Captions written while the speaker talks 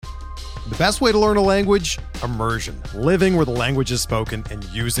The best way to learn a language? Immersion. Living where the language is spoken and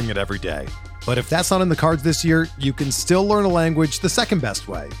using it every day. But if that's not in the cards this year, you can still learn a language the second best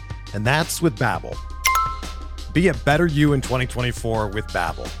way, and that's with Babbel. Be a better you in 2024 with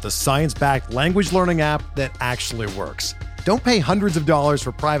Babbel, the science-backed language learning app that actually works. Don't pay hundreds of dollars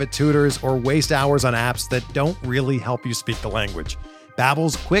for private tutors or waste hours on apps that don't really help you speak the language.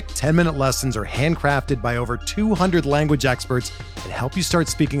 Babbel's quick 10-minute lessons are handcrafted by over 200 language experts and help you start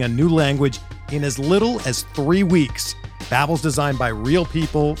speaking a new language in as little as 3 weeks. Babbel's designed by real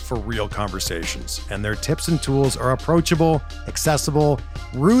people for real conversations, and their tips and tools are approachable, accessible,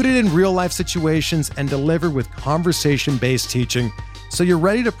 rooted in real-life situations, and delivered with conversation-based teaching, so you're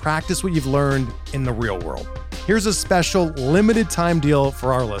ready to practice what you've learned in the real world. Here's a special limited-time deal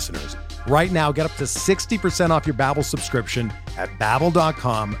for our listeners. Right now, get up to 60% off your Babbel subscription at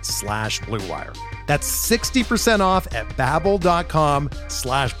babbel.com/BlueWire. That's 60% off at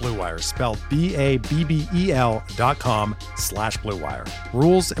babbel.com/BlueWire, spelled BABBEL.com/BlueWire.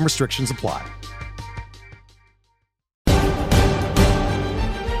 Rules and restrictions apply.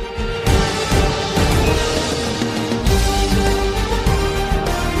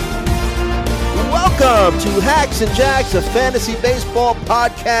 Welcome to Hacks and Jacks, a fantasy baseball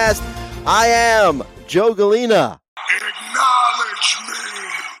podcast. I am Joe Galena. Acknowledge me.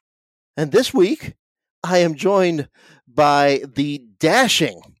 And this week, I am joined by the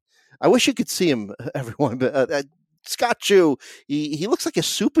dashing. I wish you could see him, everyone, but Scott Chu. He looks like a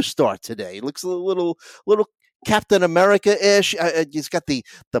superstar today. He looks a little Captain America-ish. He's got the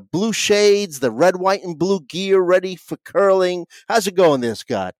blue shades, the red, white, and blue gear ready for curling. How's it going there,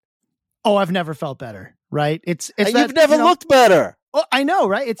 Scott? Oh, I've never felt better, right? It's and that, you've never looked better. Well, I know,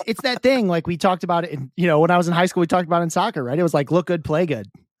 right? It's that thing like we talked about it. When I was in high school, we talked about it in soccer, right? It was like look good, play good,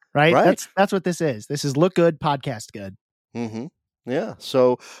 right? That's what this is. This is look good, podcast good. Mm-hmm. Yeah.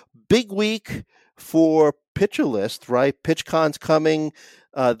 So big week for Pitcher List, right? PitchCon's coming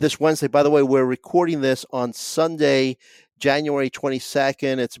this Wednesday. By the way, we're recording this on Sunday, January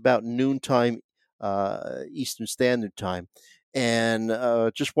 22nd. It's about noontime Eastern Standard Time. And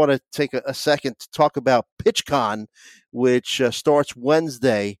just want to take a second to talk about PitchCon, which starts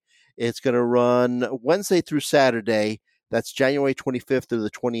Wednesday. It's going to run Wednesday through Saturday. That's January 25th through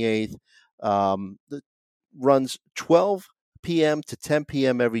the 28th. It runs 12 p.m. to 10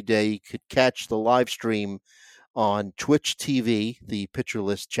 p.m. every day. You could catch the live stream on Twitch TV, the Pitcher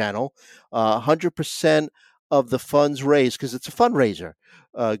List channel. 100% of the funds raised, because it's a fundraiser,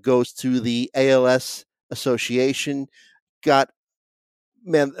 goes to the ALS Association. Got,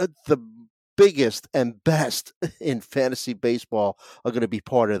 man, the biggest and best in fantasy baseball are going to be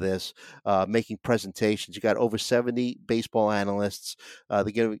part of this, making presentations. You got over 70 baseball analysts. They're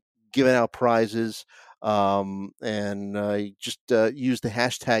going to be giving out prizes. Just use the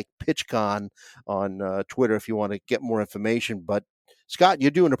hashtag PitchCon on Twitter if you want to get more information. But Scott, you're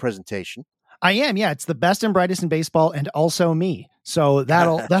doing a presentation. I am, yeah. It's the best and brightest in baseball, and also me. So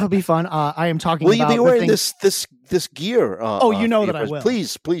that'll be fun. I am talking. Will about you be wearing this gear? You know that I will.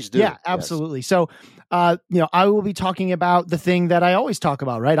 Please do. Yeah, absolutely. Yes. So, I will be talking about the thing that I always talk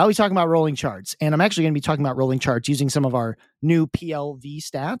about, right? I always talk about rolling charts, and I'm actually going to be talking about rolling charts using some of our new PLV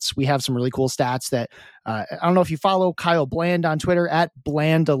stats. We have some really cool stats that I don't know if you follow Kyle Bland on Twitter at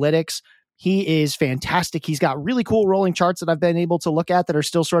Blandalytics. He is fantastic. He's got really cool rolling charts that I've been able to look at that are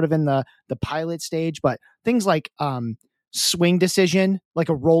still sort of in the pilot stage, but things like swing decision, like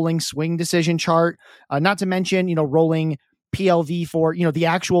a rolling swing decision chart, not to mention, rolling PLV for, the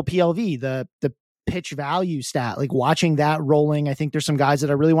actual PLV, the pitch value stat, like watching that rolling. I think there's some guys that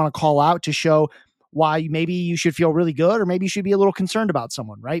I really want to call out to show why maybe you should feel really good, or maybe you should be a little concerned about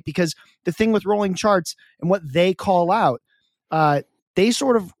someone, right? Because the thing with rolling charts and what they call out, they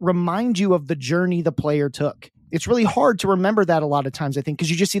sort of remind you of the journey the player took. It's really hard to remember that a lot of times, I think, because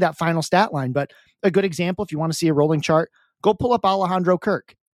you just see that final stat line. But a good example, if you want to see a rolling chart, go pull up Alejandro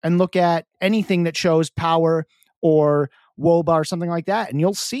Kirk and look at anything that shows power or WOBA or something like that. And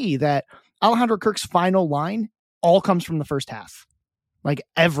you'll see that Alejandro Kirk's final line all comes from the first half, like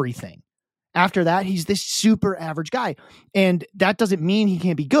everything. After that, he's this super average guy. And that doesn't mean he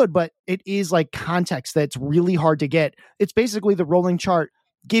can't be good, but it is like context that's really hard to get. It's basically the rolling chart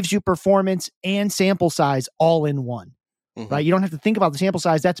gives you performance and sample size all in one, right? You don't have to think about the sample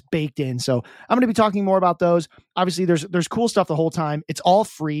size. That's baked in. So I'm going to be talking more about those. Obviously, there's cool stuff the whole time. It's all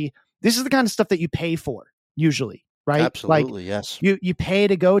free. This is the kind of stuff that you pay for usually, right? Absolutely, like, yes. You pay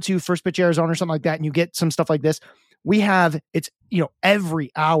to go to First Pitch Arizona or something like that, and you get some stuff like this. We have, it's,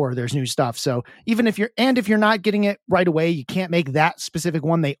 every hour there's new stuff. So even if you're not getting it right away, you can't make that specific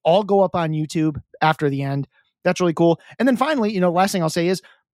one. They all go up on YouTube after the end. That's really cool. And then finally, last thing I'll say is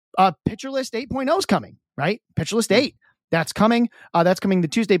Pitcher List 8.0 is coming, right? Pitcher List 8. That's coming. That's coming the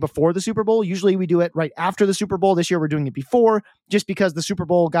Tuesday before the Super Bowl. Usually we do it right after the Super Bowl. This year we're doing it before, just because the Super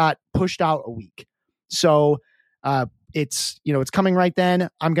Bowl got pushed out a week. So it's coming right then.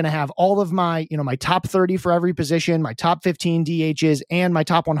 I'm going to have all of my, my top 30 for every position, my top 15 DHs, and my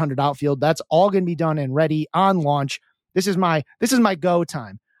top 100 outfield. That's all going to be done and ready on launch. This is my go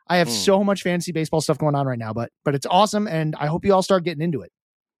time. I have so much fantasy baseball stuff going on right now, but it's awesome, and I hope you all start getting into it.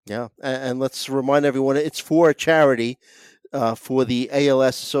 Yeah, and let's remind everyone, it's for a charity, for the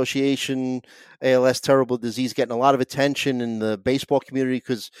ALS Association. ALS, terrible disease, getting a lot of attention in the baseball community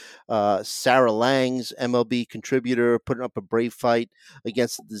because Sarah Langs, MLB contributor, putting up a brave fight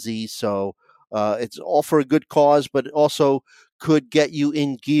against the disease. So it's all for a good cause, but it also could get you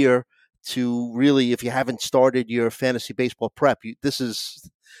in gear to really, if you haven't started your fantasy baseball prep, this is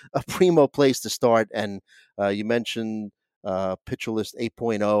a primo place to start. And you mentioned Pitcher List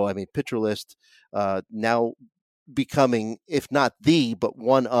 8.0. I mean, Pitcher List now becoming, if not but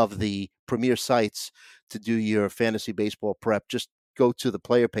one of the premier sites to do your fantasy baseball prep. Just go to the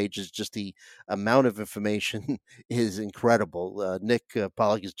player pages. Just the amount of information is incredible. Nick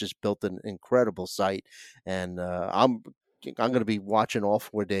Pollack has just built an incredible site, and I'm going to be watching all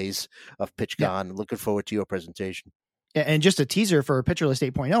 4 days of PitchCon. Yeah. Looking forward to your presentation. And just a teaser for Pitcher List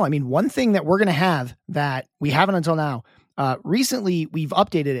 8.0. I mean, one thing that we're going to have that we haven't until now, recently we've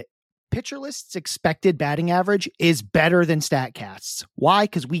updated it. Pitcher List's expected batting average is better than StatCast's. Why?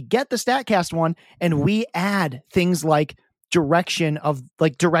 Because we get the StatCast one and we add things like direction of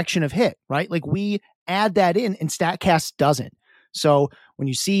hit, right? Like we add that in and StatCast doesn't. So when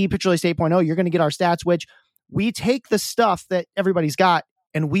you see Pitcher List 8.0, you're going to get our stats, which we take the stuff that everybody's got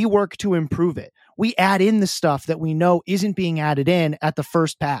and we work to improve it. We add in the stuff that we know isn't being added in at the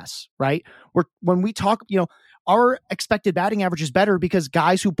first pass, right? When we talk, our expected batting average is better because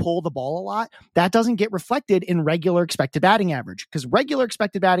guys who pull the ball a lot, that doesn't get reflected in regular expected batting average, because regular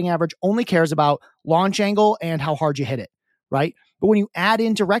expected batting average only cares about launch angle and how hard you hit it, right? But when you add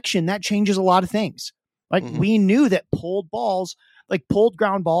in direction, that changes a lot of things. Like we knew that pulled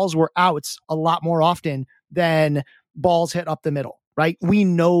ground balls were outs a lot more often than balls hit up the middle, right? We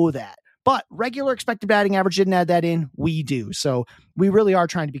know that. But regular expected batting average didn't add that in. We do. So we really are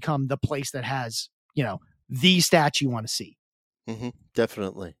trying to become the place that has, the stats you want to see.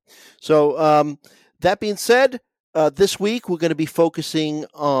 Definitely. So that being said, this week we're going to be focusing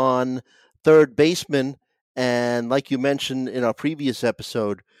on third baseman. And like you mentioned in our previous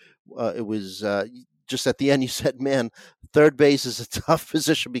episode, it was just at the end you said, man, third base is a tough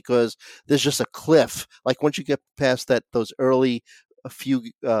position because there's just a cliff. Like once you get past those early few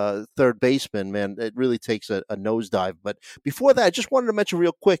third basemen, man, it really takes a nosedive. But before that, I just wanted to mention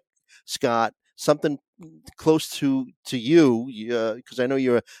real quick, Scott, something close to you, because I know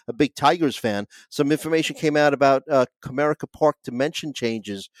you're a big Tigers fan. Some information came out about Comerica Park dimension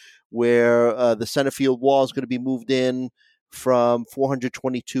changes, where the center field wall is going to be moved in from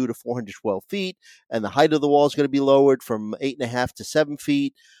 422 to 412 feet, and the height of the wall is going to be lowered from 8.5 to 7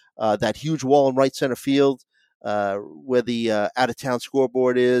 feet. That huge wall in right center field, where the out-of-town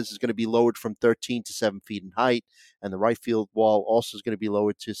scoreboard is going to be lowered from 13 to 7 feet in height, and the right field wall also is going to be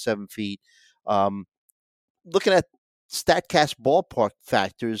lowered to 7 feet. Looking at StatCast ballpark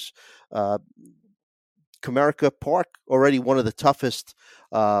factors, Comerica Park, already one of the toughest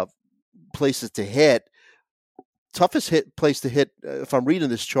places to hit. Toughest place to hit, if I'm reading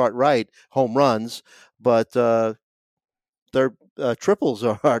this chart right, home runs, but their triples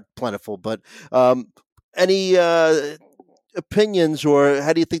are plentiful. But any opinions, or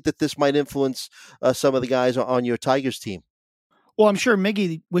how do you think that this might influence some of the guys on your Tigers team? Well, I'm sure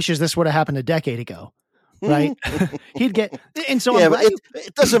Miggy wishes this would have happened a decade ago, right? He'd get, and so yeah,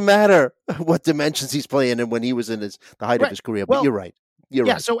 it doesn't matter what dimensions he's playing in when he was in the height of his career. But you're right.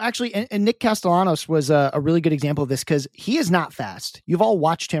 Yeah, so actually, and Nick Castellanos was a really good example of this, because he is not fast. You've all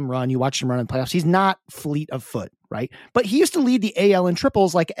watched him run. You watched him run in playoffs. He's not fleet of foot, right? But he used to lead the AL in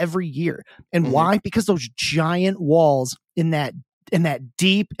triples like every year. And why? Because those giant walls in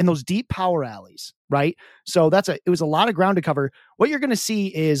those deep power alleys, right? So it was a lot of ground to cover. What you're going to see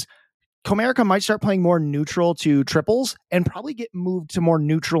is Comerica might start playing more neutral to triples and probably get moved to more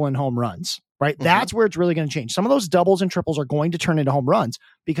neutral in home runs, right? That's where it's really going to change. Some of those doubles and triples are going to turn into home runs,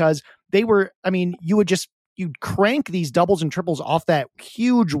 because you'd crank these doubles and triples off that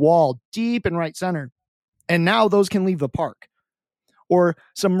huge wall deep in right center, and now those can leave the park. Or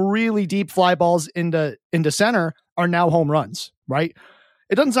some really deep fly balls into center are now home runs, right?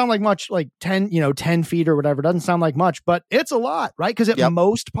 It doesn't sound like much, like 10 feet or whatever. It doesn't sound like much, but it's a lot, right? Because at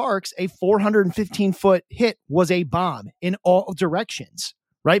most parks, a 415-foot hit was a bomb in all directions,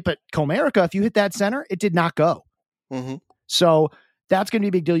 right? But Comerica, if you hit that center, it did not go. Mm-hmm. So that's going to be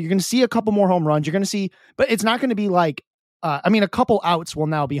a big deal. You're going to see a couple more home runs. You're going to see, but it's not going to be like, a couple outs will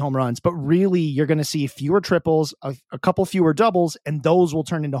now be home runs, but really you're going to see fewer triples, a couple fewer doubles, and those will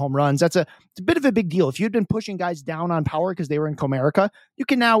turn into home runs. It's a bit of a big deal. If you'd been pushing guys down on power because they were in Comerica, you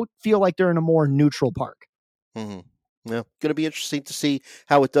can now feel like they're in a more neutral park. Mm-hmm. Yeah, going to be interesting to see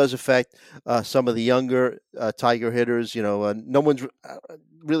how it does affect some of the younger Tiger hitters. No one's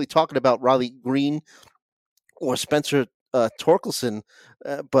really talking about Riley Green or Spencer Torkelson,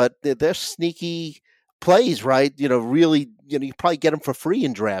 but they're sneaky plays, right? Really, you probably get them for free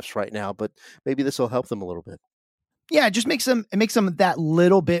in drafts right now, but maybe this will help them a little bit. Yeah, it just makes them that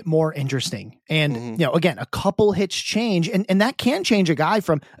little bit more interesting. And, again, a couple hits change, and that can change a guy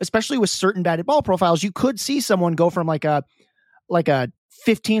from, especially with certain batted ball profiles, you could see someone go from like a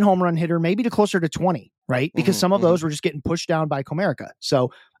 15 home run hitter, maybe to closer to 20, right? Because some of those were just getting pushed down by Comerica.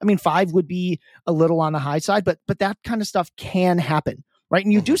 So, 5 would be a little on the high side, but that kind of stuff can happen. Right.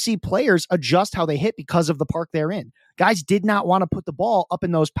 And you do see players adjust how they hit because of the park they're in. Guys did not want to put the ball up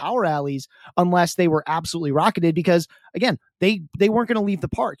in those power alleys unless they were absolutely rocketed because, again, they weren't going to leave the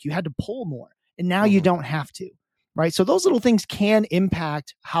park. You had to pull more. And now you don't have to. Right. So those little things can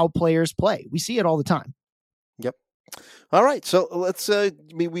impact how players play. We see it all the time. Yep. All right. So let's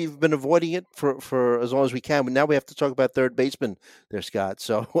we've been avoiding it for as long as we can, but now we have to talk about third baseman there, Scott.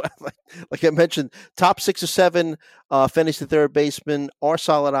 So like I mentioned, top 6 or 7 fantasy third baseman are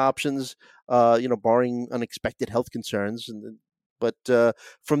solid options, barring unexpected health concerns. But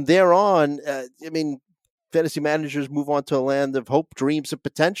from there on, fantasy managers move on to a land of hope, dreams, and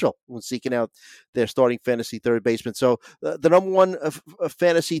potential when seeking out their starting fantasy third baseman. So the number one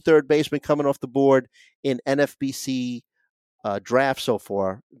fantasy third baseman coming off the board in NFBC draft so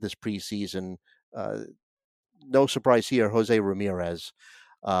far this preseason, no surprise here, Jose Ramirez.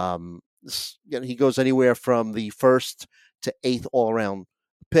 He goes anywhere from the 1st to 8th all-around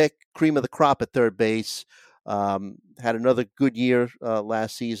pick, cream of the crop at third base. Had another good year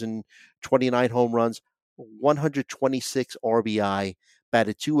last season, 29 home runs, 126 RBI,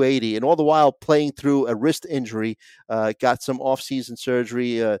 batted .280, and all the while playing through a wrist injury. Got some off-season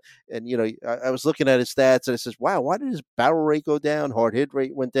surgery, and I was looking at his stats, and I says, "Wow, why did his barrel rate go down? Hard hit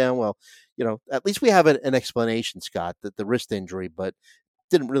rate went down." Well, at least we have an explanation, Scott, that the wrist injury, but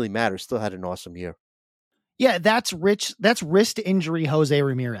didn't really matter. Still had an awesome year. Yeah, that's wrist injury Jose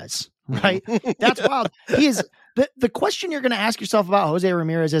Ramirez, right? That's wild. He is the question you're going to ask yourself about Jose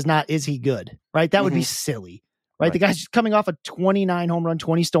Ramirez is not, is he good? Right? That would be silly, right? The guy's coming off a 29 home run,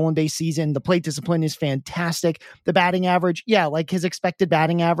 20 stolen base season. The plate discipline is fantastic. The batting average, like his expected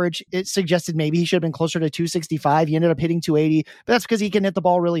batting average, it suggested maybe he should have been closer to 265. He ended up hitting 280, but that's because he can hit the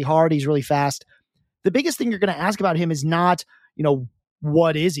ball really hard. He's really fast. The biggest thing you're going to ask about him is not,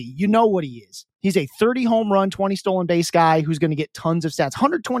 what is he? You know what he is. He's a 30 home run, 20 stolen base guy who's going to get tons of stats.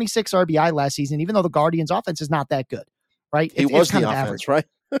 126 RBI last season, even though the Guardians offense is not that good, right? He was the offense, average, right?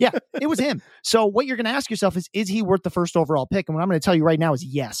 Yeah, it was him. So what you're going to ask yourself is he worth the first overall pick? And what I'm going to tell you right now is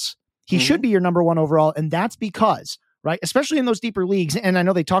yes. He should be your number 1 overall. And that's because, right, especially in those deeper leagues, and I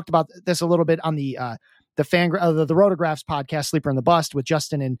know they talked about this a little bit on the Rotographs podcast, Sleeper and the Bust, with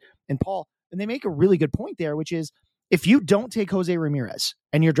Justin and Paul. And they make a really good point there, which is if you don't take Jose Ramirez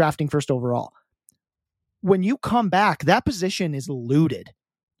and you're drafting first overall, when you come back, that position is looted,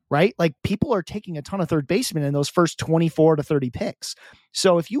 right? Like people are taking a ton of third basemen in those first 24 to 30 picks.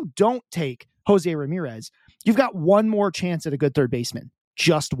 So if you don't take Jose Ramirez, you've got one more chance at a good third baseman,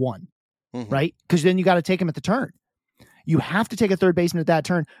 just one, right? Because then you got to take him at the turn. You have to take a third baseman at that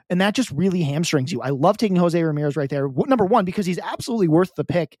turn, and that just really hamstrings you. I love taking Jose Ramirez right there. Number 1, because he's absolutely worth the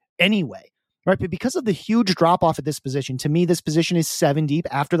pick anyway. Right. But because of the huge drop off at this position, to me, this position is 7 deep.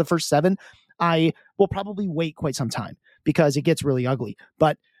 After the first 7, I will probably wait quite some time because it gets really ugly.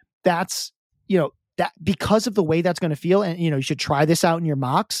 But that's, that because of the way that's going to feel. And, you should try this out in your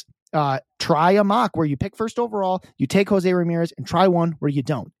mocks. Try a mock where you pick first overall, you take Jose Ramirez, and try one where you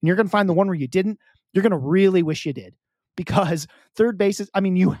don't. And you're going to find the one where you didn't. You're going to really wish you did, because third base is,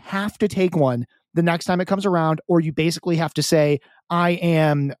 you have to take one the next time it comes around, or you basically have to say, I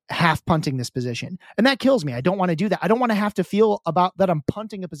am half punting this position. And that kills me. I don't want to do that. I don't want to have to feel about that I'm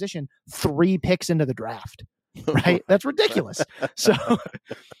punting a position 3 picks into the draft, right? That's ridiculous.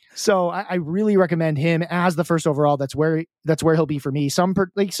 So I really recommend him as the first overall. That's where he'll be for me. Some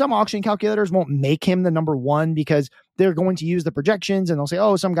auction calculators won't make him the number 1 because they're going to use the projections and they'll say,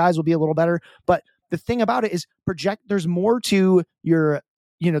 oh, some guys will be a little better. But the thing about it is there's more to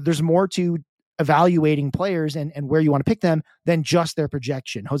there's more to evaluating players and where you want to pick them than just their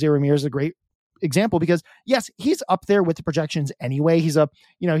projection. Jose Ramirez is a great example because yes, he's up there with the projections anyway. He's like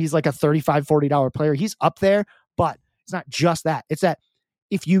a $35, $40 player. He's up there, but it's not just that. It's that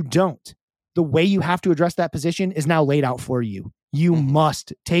if you don't, the way you have to address that position is now laid out for you. You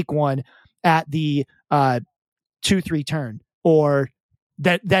must take one at the 2-3 turn, or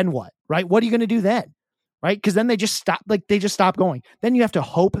then what, right? What are you going to do then? Right? Because then they just stop going. Then you have to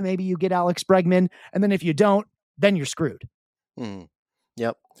hope maybe you get Alex Bregman. And then if you don't, then you're screwed.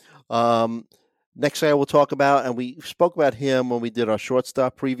 Yep. Next guy we'll talk about, and we spoke about him when we did our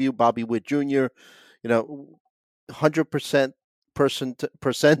shortstop preview, Bobby Witt Jr., 100%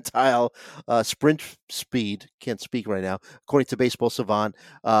 percentile sprint speed. Can't speak right now, according to Baseball Savant.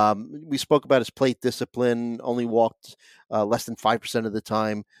 We spoke about his plate discipline, only walked less than 5% of the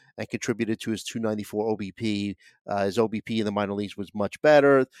time, and contributed to his 294 OBP. His OBP in the minor leagues was much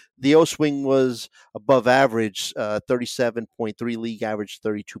better. The O-swing was above average, 37.3, league average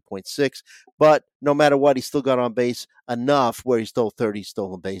 32.6. But no matter what, he still got on base enough where he stole 30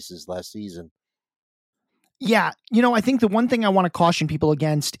 stolen bases last season. Yeah. I think the one thing I want to caution people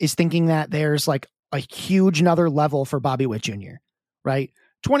against is thinking that there's like a huge another level for Bobby Witt Jr., right?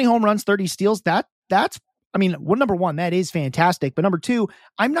 20 home runs, 30 steals. Number one, that is fantastic. But number two,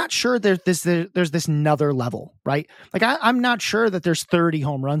 I'm not sure there's this another level, right? Like I'm not sure that there's 30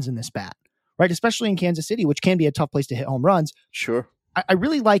 home runs in this bat, right? Especially in Kansas City, which can be a tough place to hit home runs. Sure. I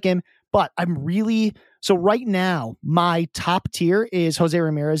really like him, but so right now, my top tier is Jose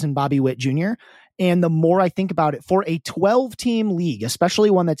Ramirez and Bobby Witt Jr. And the more I think about it, for a 12-team league, especially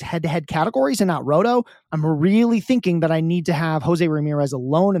one that's head-to-head categories and not roto, I'm really thinking that I need to have Jose Ramirez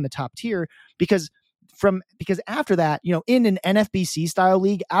alone in the top tier because after that, in an NFBC style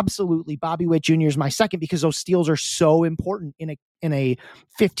league, absolutely Bobby Witt Jr. is my second because those steals are so important in a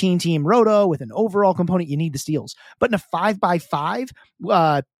 15-team roto with an overall component. You need the steals, but in a 5x5,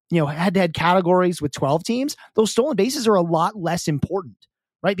 head-to-head categories with 12 teams, those stolen bases are a lot less important.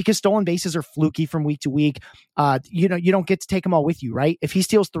 Right? Because stolen bases are fluky from week to week. You don't get to take them all with you, right? If he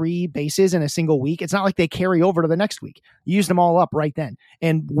steals 3 bases in a single week, it's not like they carry over to the next week. You use them all up right then.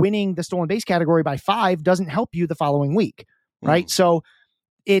 And winning the stolen base category by 5 doesn't help you the following week, right? So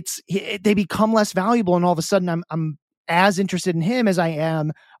they become less valuable, and all of a sudden I'm as interested in him as I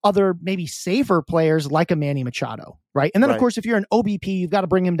am other maybe safer players like a Manny Machado, right? And then, of course, if you're an OBP, you've got to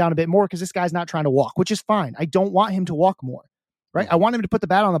bring him down a bit more because this guy's not trying to walk, which is fine. I don't want him to walk more. Right. I want him to put the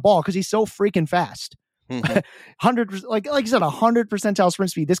bat on the ball because he's so freaking fast. 100, like you said, 100 percentile sprint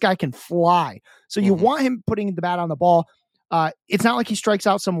speed. This guy can fly. So you want him putting the bat on the ball. It's not like he strikes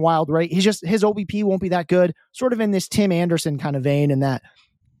out some wild rate. His OBP won't be that good. Sort of in this Tim Anderson kind of vein, in that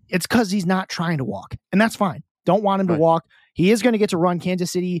it's because he's not trying to walk, and that's fine. Don't want him to walk. He is going to get to run.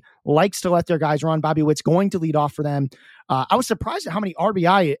 Kansas City likes to let their guys run. Bobby Witt's going to lead off for them. I was surprised at how many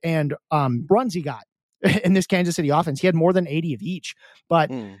RBI and runs he got in this Kansas City offense. He had more than 80 of each, but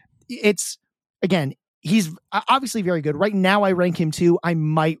it's, again, he's obviously very good. Right now I rank him 2. I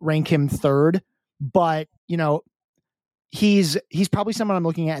might rank him 3rd, but he's probably someone I'm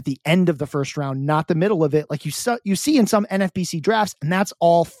looking at the end of the first round, not the middle of it. Like you see in some NFBC drafts, and that's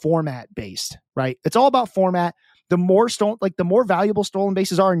all format based, right? It's all about format. The more valuable stolen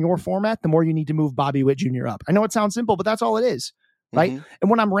bases are in your format, the more you need to move Bobby Witt Jr. up. I know it sounds simple, but that's all it is. Right. And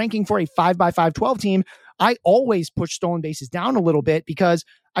when I'm ranking for a 5x5 12 team, I always push stolen bases down a little bit because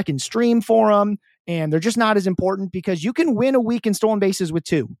I can stream for them and they're just not as important because you can win a week in stolen bases with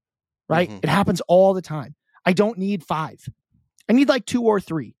 2, right? It happens all the time. I don't need 5. I need like 2 or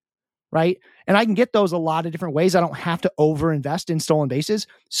 3, right? And I can get those a lot of different ways. I don't have to overinvest in stolen bases.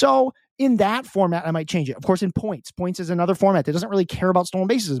 So in that format, I might change it. Of course, in points is another format that doesn't really care about stolen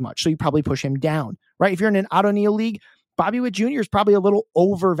bases as much. So you probably push him down, right? If you're in an Auto Neo league, Bobby Witt Jr. is probably a little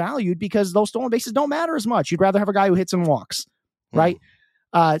overvalued because those stolen bases don't matter as much. You'd rather have a guy who hits and walks, right?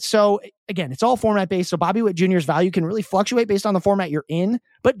 So again, it's all format based. So Bobby Witt Jr.'s value can really fluctuate based on the format you're in,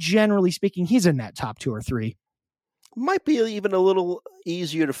 but generally speaking, he's in that top 2 or 3. Might be even a little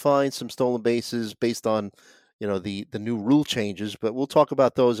easier to find some stolen bases based on, the new rule changes, but we'll talk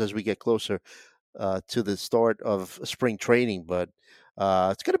about those as we get closer to the start of spring training. But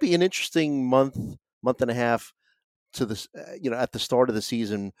it's going to be an interesting month and a half to this, at the start of the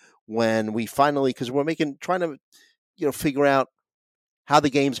season when we finally, because we're trying to, figure out how the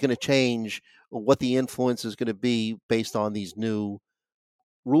game's going to change, what the influence is going to be based on these new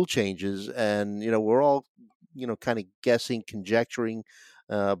rule changes. And, we're all, kind of guessing, conjecturing,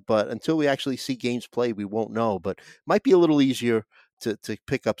 but until we actually see games played, we won't know. But it might be a little easier to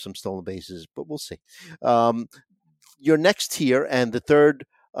pick up some stolen bases, but we'll see. Your next tier and the third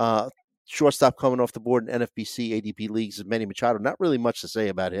shortstop coming off the board in NFBC ADP leagues is Manny Machado. Not really much to say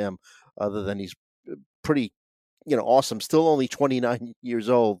about him. other than he's pretty, awesome. Still only 29 years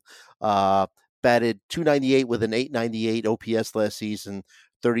old. Batted .298 with an .898 OPS last season,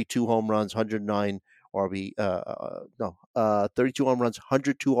 32 home runs, 109 32 home runs,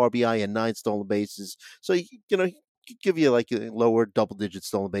 102 RBI, and 9 stolen bases. So, give you like lower double-digit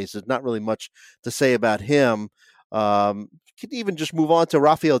stolen bases. Not really much to say about him. Could even just move on to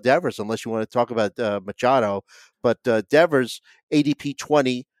Rafael Devers, unless you want to talk about Machado. But Devers, ADP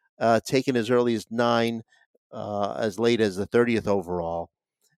 20, taken as early as 9, as late as the 30th overall.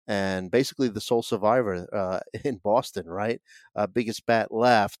 And basically the sole survivor in Boston, right? Biggest bat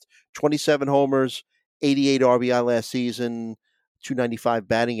left. 27 homers, 88 RBI last season, 295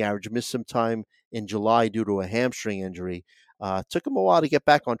 batting average. Missed some time in July due to a hamstring injury. Took him a while to get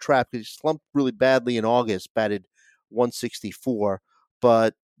back on track because he slumped really badly in August, batted 164.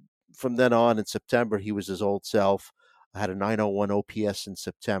 But from then on in September, he was his old self. Had a 901 OPS in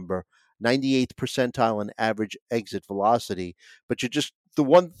September. 98th percentile in average exit velocity. But the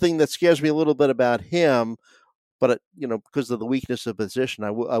one thing that scares me a little bit about him, but because of the weakness of position,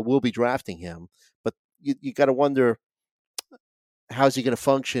 I will be drafting him. But you got to wonder, how's he going to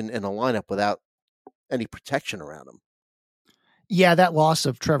function in a lineup without any protection around him? Yeah, that loss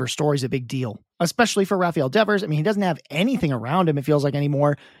of Trevor Story is a big deal, especially for Rafael Devers. I mean, he doesn't have anything around him, it feels like,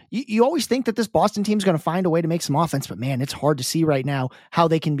 anymore. You always think that this Boston team is going to find a way to make some offense, but man, it's hard to see right now how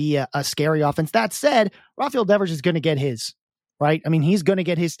they can be a scary offense. That said, Rafael Devers is going to get his, right? I mean, he's going to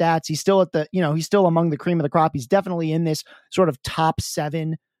get his stats. He's still he's still among the cream of the crop. He's definitely in this sort of top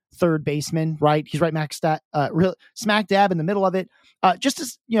 7 third baseman, right? He's right real smack dab in the middle of it. Just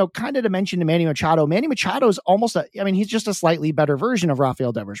as, kind of to mention to Manny Machado is almost he's just a slightly better version of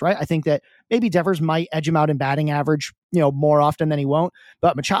Rafael Devers, right? I think that maybe Devers might edge him out in batting average, more often than he won't.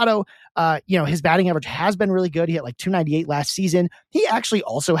 But Machado, his batting average has been really good. He had like 298 last season. He actually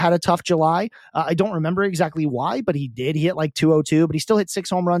also had a tough July. I don't remember exactly why, but he did. He hit like 202, but he still hit 6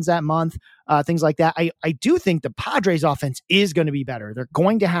 home runs that month. Things like that. I do think the Padres offense is going to be better. They're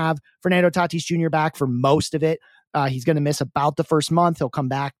going to have Fernando Tatis Jr. back for most of it. He's going to miss about the first month. He'll come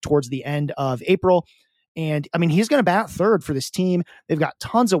back towards the end of April. And he's going to bat third for this team. They've got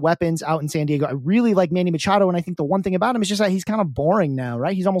tons of weapons out in San Diego. I really like Manny Machado. And I think the one thing about him is just that he's kind of boring now,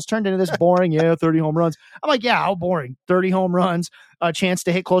 right? He's almost turned into this boring, 30 home runs. I'm like, yeah, how boring? 30 home runs, a chance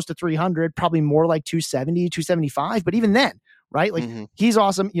to hit close to 300, probably more like 270, 275. But even then, right? Like he's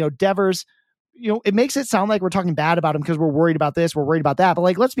awesome. Devers, it makes it sound like we're talking bad about him because we're worried about this, we're worried about that. But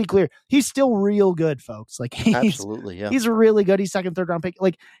like, let's be clear, he's still real good, folks. Like absolutely, yeah. He's really good. He's second, third round pick.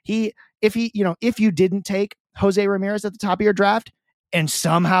 Like if you didn't take Jose Ramirez at the top of your draft and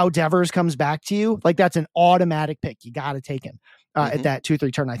somehow Devers comes back to you, like that's an automatic pick. You got to take him at that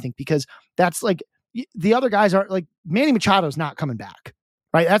 2-3 turn, I think, because that's like the other guys are like Manny Machado's not coming back,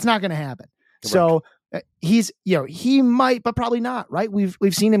 right? That's not going to happen. Correct. So he's, he might, but probably not, right? We've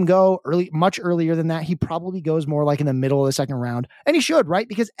seen him go much earlier than that. He probably goes more like in the middle of the second round, and he should, right?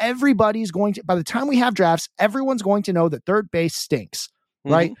 Because everybody's going to, by the time we have drafts, everyone's going to know that third base stinks,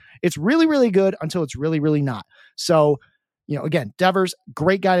 right? It's really, really good until it's really, really not. So, again, Devers,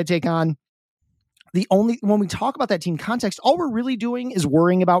 great guy to take on. When we talk about that team context, all we're really doing is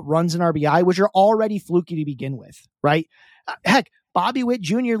worrying about runs and RBI, which are already fluky to begin with, right? Heck, Bobby Witt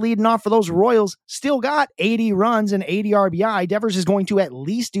Jr. leading off for those Royals still got 80 runs and 80 RBI. Devers is going to at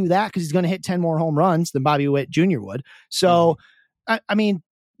least do that because he's going to hit 10 more home runs than Bobby Witt Jr. would. So,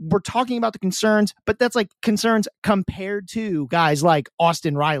 we're talking about the concerns, but that's like concerns compared to guys like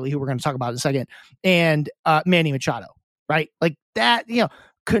Austin Riley, who we're going to talk about in a second, and Manny Machado, right? Like that,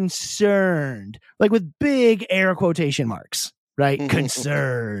 concerned, like with big air quotation marks, right?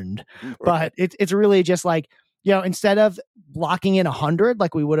 Concerned. But it's really just like, instead of locking in 100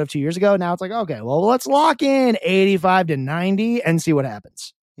 like we would have 2 years ago, now it's like, okay, well, let's lock in 85 to 90 and see what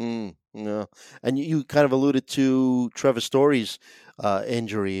happens. No. And you kind of alluded to Trevor Story's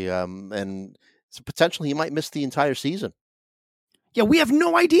injury, and so potentially he might miss the entire season. Yeah, we have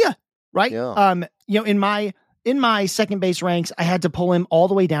no idea, right? Yeah. In my second base ranks, I had to pull him all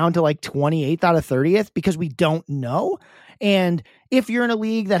the way down to like 28th out of 30th because we don't know. And if you're in a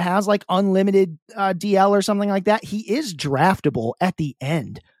league that has like unlimited DL or something like that, he is draftable at the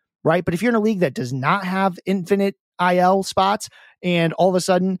end, right? But if you're in a league that does not have infinite IL spots and all of a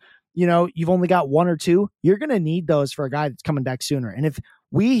sudden, you've only got 1 or 2, you're going to need those for a guy that's coming back sooner. And if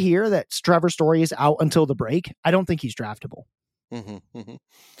we hear that Trevor Story is out until the break, I don't think he's draftable.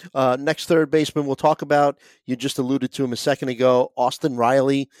 Next third baseman we'll talk about, you just alluded to him a second ago, Austin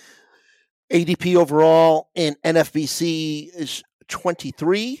Riley. ADP overall in NFBC is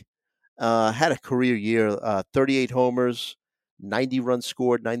 23. Had a career year, 38 homers, 90 runs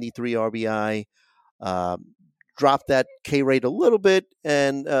scored, 93 RBI. Dropped that K rate a little bit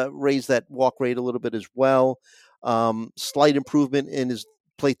and raised that walk rate a little bit as well. Slight improvement in his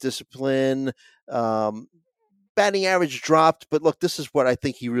plate discipline. Batting average dropped, but look, this is what I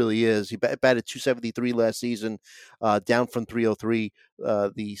think he really is. He batted 273 last season, down from 303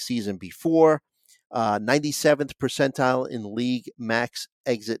 the season before. 97th percentile in league max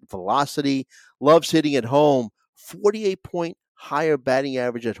exit velocity. Loves hitting at home. 48-point higher batting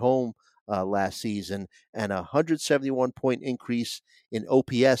average at home last season, and a 171-point increase in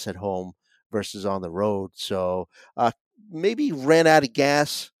OPS at home versus on the road. So maybe ran out of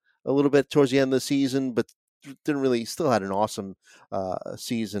gas a little bit towards the end of the season, but still had an awesome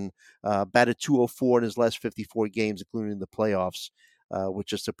season. Batted 204 in his last 54 games, including the playoffs, with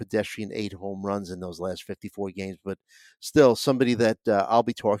just a pedestrian 8 home runs in those last 54 games. But still somebody that I'll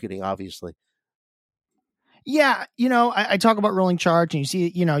be targeting, obviously. Yeah, I talk about rolling charge, and you see,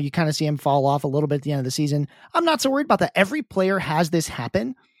 you kind of see him fall off a little bit at the end of the season. I'm not so worried about that. Every player has this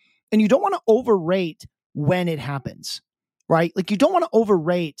happen, and you don't want to overrate when it happens, right? Like, you don't want to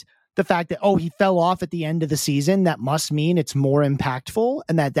overrate the fact that, he fell off at the end of the season. That must mean it's more impactful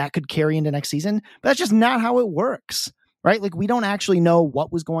and that could carry into next season. But that's just not how it works, right? Like, we don't actually know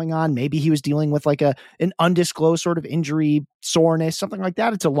what was going on. Maybe he was dealing with like an undisclosed sort of injury, soreness, something like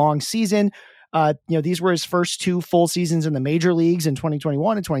that. It's a long season. These were his first 2 full seasons in the major leagues in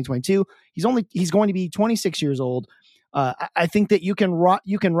 2021 and 2022. He's going to be 26 years old. I think that you can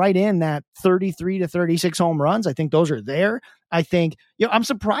write in that 33 to 36 home runs. I think those are there. I think, I'm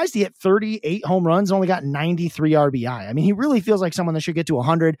surprised he hit 38 home runs, only got 93 RBI. I mean, he really feels like someone that should get to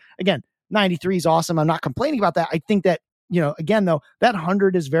 100. Again, 93 is awesome. I'm not complaining about that. I think that, again, though, that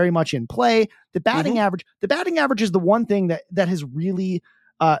 100 is very much in play. The batting average is the one thing that has really,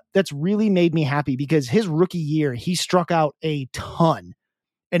 that's really made me happy, because his rookie year, he struck out a ton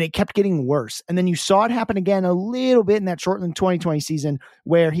and it kept getting worse. And then you saw it happen again a little bit in that shortened 2020 season,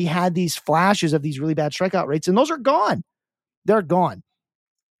 where he had these flashes of these really bad strikeout rates, and those are gone. They're gone.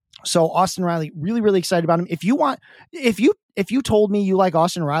 So Austin Riley, really, really excited about him. If you told me you like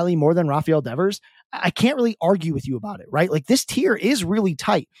Austin Riley more than Rafael Devers, I can't really argue with you about it, right? Like, this tier is really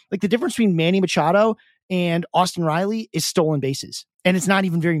tight. Like, the difference between Manny Machado and Austin Riley is stolen bases. And it's not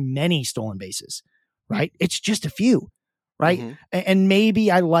even very many stolen bases, right? It's just a few, right? Mm-hmm. And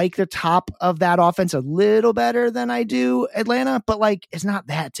maybe I like the top of that offense a little better than I do Atlanta, but like, it's not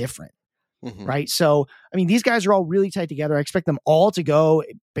that different, right? So, I mean, these guys are all really tight together. I expect them all to go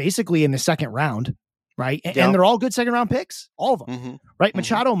basically in the second round, right? And they're all good second round picks, all of them, right?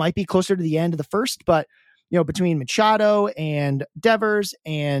 Machado might be closer to the end of the first, but, between Machado and Devers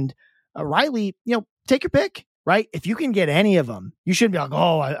and Riley, take your pick. Right? If you can get any of them, you shouldn't be like,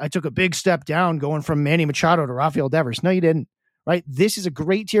 I took a big step down going from Manny Machado to Rafael Devers. No, you didn't. Right? This is a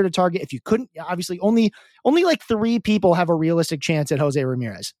great tier to target. If you couldn't, obviously only like 3 people have a realistic chance at Jose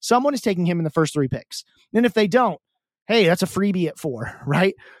Ramirez. Someone is taking him in the first 3 picks. And if they don't, hey, that's a freebie at 4,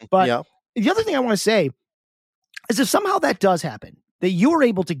 right? But the other thing I want to say is, if somehow that does happen, that you are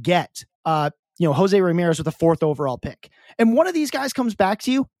able to get, Jose Ramirez with a 4th overall pick, and one of these guys comes back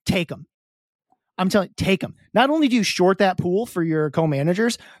to you, take him. I'm telling you, take them. Not only do you short that pool for your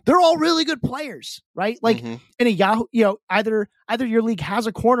co-managers, they're all really good players, right? Like in a Yahoo, either your league has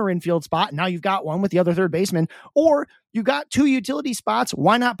a corner infield spot, and now you've got one with the other third baseman, or you got 2 utility spots.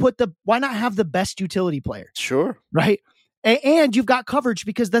 Why not have the best utility player? Sure. Right. And you've got coverage,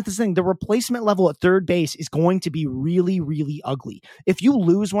 because that's the thing. The replacement level at third base is going to be really, really ugly. If you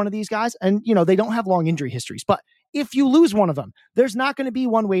lose one of these guys, and they don't have long injury histories, but if you lose one of them, there's not going to be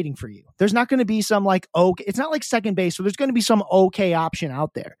one waiting for you. There's not going to be some it's not like second base, so there's going to be some okay option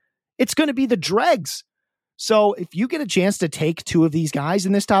out there. It's going to be the dregs. So if you get a chance to take 2 of these guys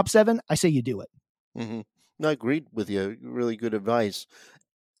in this top 7, I say you do it. No, I agreed with you. Really good advice.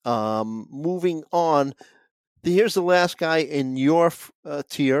 Moving on. Here's the last guy in your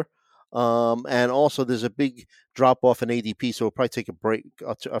tier. And also there's a big drop off in ADP, so we'll probably take a break,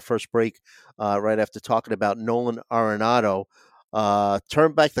 our first break, right after talking about Nolan Arenado.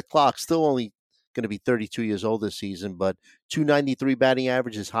 Turn back the clock, still only going to be 32 years old this season, but 293 batting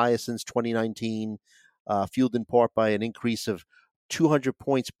average, is highest since 2019, fueled in part by an increase of 200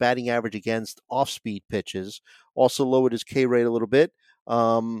 points batting average against off-speed pitches. Also lowered his K rate a little bit.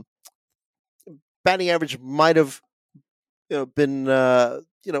 Batting average might have been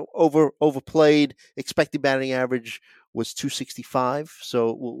overplayed. Expected batting average was 265.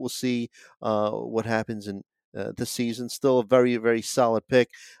 So we'll see what happens in this season. Still a very, very solid pick.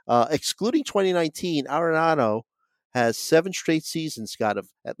 Excluding 2019, Arenado has 7 straight seasons, Scott, of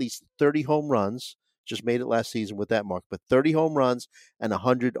at least 30 home runs, just made it last season with that mark, but 30 home runs and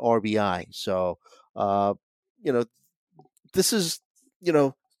 100 RBI. So, this is,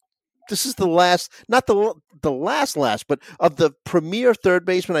 this is the last, not the last, but of the premier third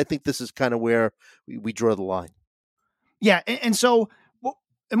baseman, I think this is kind of where we draw the line. Yeah. And so,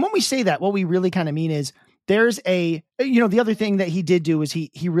 and when we say that, what we really kind of mean is there's the other thing that he did do is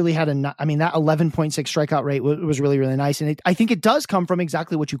he really had that 11.6 strikeout rate was really, really nice. And I think it does come from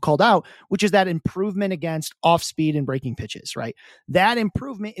exactly what you called out, which is that improvement against off speed and breaking pitches, right? That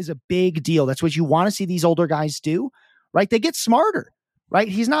improvement is a big deal. That's what you want to see these older guys do, right? They get smarter, right?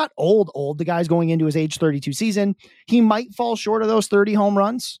 He's not old. The guy's going into his age 32 season. He might fall short of those 30 home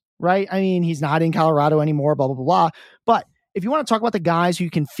runs, right? I mean, he's not in Colorado anymore, blah, blah, blah, blah. But if you want to talk about the guys who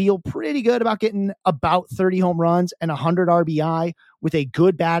can feel pretty good about getting about 30 home runs and 100 RBI with a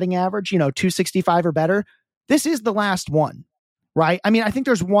good batting average, 265 or better, this is the last one, right? I mean, I think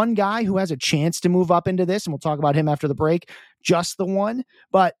there's one guy who has a chance to move up into this, and we'll talk about him after the break, just the one.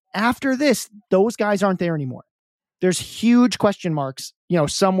 But after this, those guys aren't there anymore. There's huge question marks,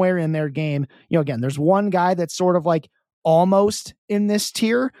 somewhere in their game. Again, there's one guy that's sort of like almost in this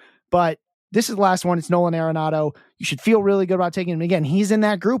tier, but this is the last one. It's Nolan Arenado. You should feel really good about taking him. Again, he's in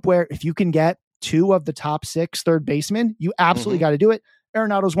that group where if you can get 2 of the top 6 third basemen, you absolutely got to do it.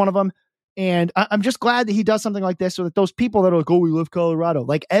 Arenado's one of them. And I'm just glad that he does something like this so that those people that are like, oh, we love Colorado,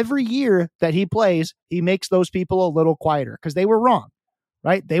 like every year that he plays, he makes those people a little quieter because they were wrong,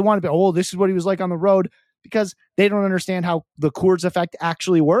 right? They want to be, oh, this is what he was like on the road, because they don't understand how the Coors effect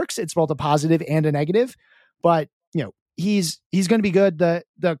actually works. It's both a positive and a negative, but he's going to be good. The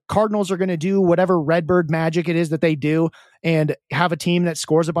Cardinals are going to do whatever Redbird magic it is that they do and have a team that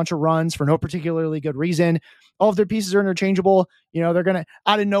scores a bunch of runs for no particularly good reason. All of their pieces are interchangeable. They're going to,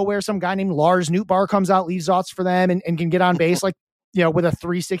 out of nowhere, some guy named Lars Nootbaar comes out, leaves outs for them and can get on base with a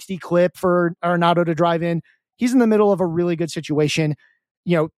 360 clip for Arenado to drive in. He's in the middle of a really good situation.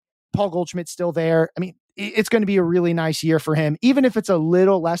 Paul Goldschmidt's still there. I mean, it's going to be a really nice year for him, even if it's a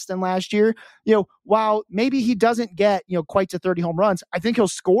little less than last year. While maybe he doesn't get, quite to 30 home runs, I think he'll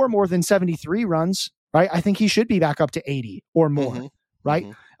score more than 73 runs, right? I think he should be back up to 80 or more, right?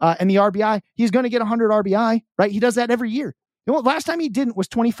 And the RBI, he's going to get 100 RBI, right? He does that every year. Last time he didn't was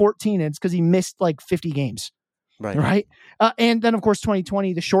 2014, and it's because he missed like 50 games, right? And then, of course,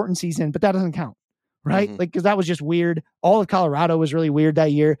 2020, the shortened season, but that doesn't count, right? Because that was just weird. All of Colorado was really weird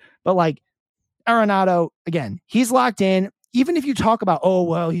that year, but Arenado, again, he's locked in. Even if you talk about, oh,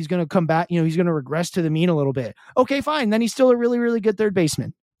 well, he's going to come back, he's going to regress to the mean a little bit. Okay, fine. Then he's still a really, really good third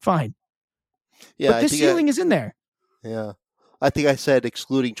baseman. Fine. Yeah. But this ceiling is in there. Yeah. I think I said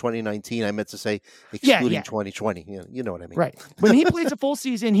excluding 2019. I meant to say excluding 2020. You know what I mean? Right. When he plays a full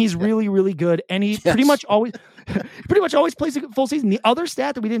season, he's really, really good. And he pretty much always plays a full season. The other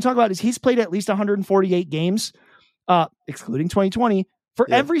stat that we didn't talk about is he's played at least 148 games, excluding 2020. For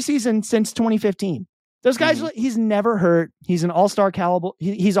every season since 2015. Those guys, he's never hurt. He's an all-star caliber.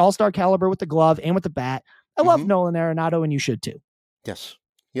 He's all-star caliber with the glove and with the bat. I love Nolan Arenado, and you should too. Yes.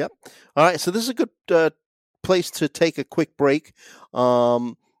 Yep. All right. So this is a good place to take a quick break.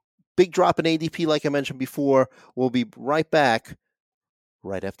 Big drop in ADP, like I mentioned before. We'll be right back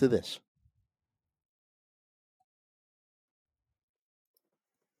right after this.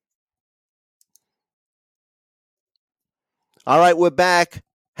 All right, we're back.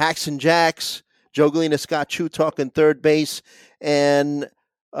 Hacks and Jacks. Joe Galena, Scott Chu talking third base. And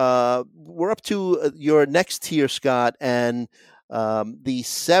we're up to your next tier, Scott, and the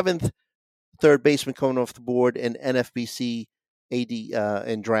 7th third baseman coming off the board in NFBC AD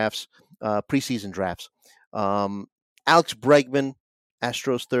in drafts, preseason drafts. Alex Bregman,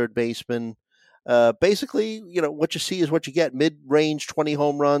 Astros third baseman. Basically, what you see is what you get. Mid-range, 20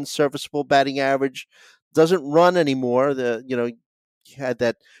 home runs, serviceable batting average. Doesn't run anymore. He had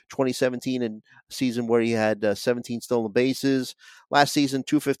that 2017 season where he had 17 stolen bases. Last season,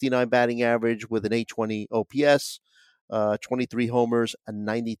 259 batting average with an 820 OPS, 23 homers, a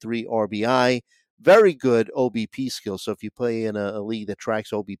 93 RBI. Very good OBP skills. So if you play in a league that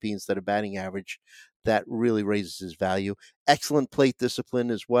tracks OBP instead of batting average, that really raises his value. Excellent plate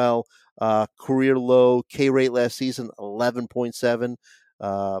discipline as well. Career low K rate last season, 11.7.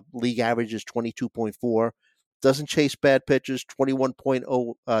 League average is 22.4. Doesn't chase bad pitches,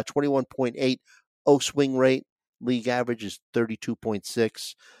 21.8 swing rate. League average is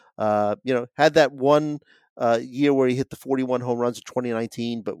 32.6. Had that one year where he hit the 41 home runs in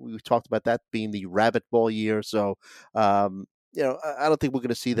 2019, but we talked about that being the rabbit ball year. So, I don't think we're going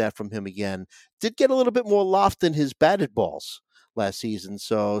to see that from him again. Did get a little bit more loft in his batted balls last season.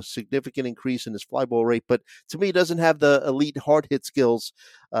 So significant increase in his fly ball rate. But to me, he doesn't have the elite hard hit skills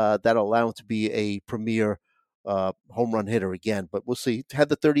that allow him to be a premier home run hitter again. But we'll see. Had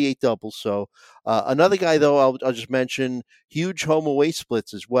the 38 doubles. So another guy, though, I'll just mention, huge home away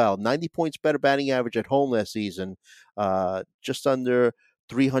splits as well. 90 points better batting average at home last season. Just under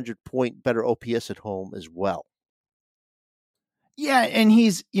 300-point better OPS at home as well. Yeah, and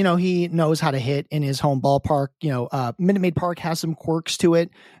he's, he knows how to hit in his home ballpark. Minute Maid Park has some quirks to it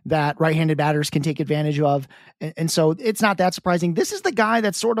that right-handed batters can take advantage of. And so it's not that surprising. This is the guy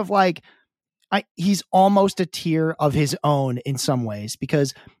that's sort of like, he's almost a tier of his own in some ways,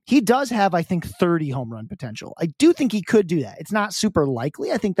 because he does have, I think, 30 home run potential. I do think he could do that. It's not super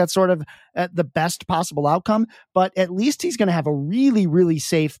likely. I think that's sort of the best possible outcome, but at least he's going to have a really, really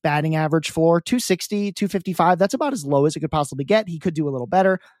safe batting average floor, 260, 255. That's about as low as it could possibly get. He could do a little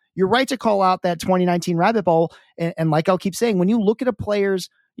better. You're right to call out that 2019 rabbit bowl. And like I'll keep saying, when you look at a player's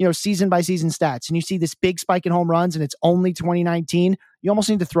season by season stats and you see this big spike in home runs and it's only 2019, you almost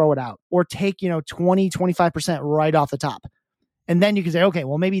need to throw it out or take, 20, 25% right off the top. And then you can say, okay,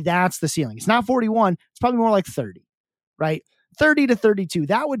 well, maybe that's the ceiling. It's not 41. It's probably more like 30, right? 30 to 32.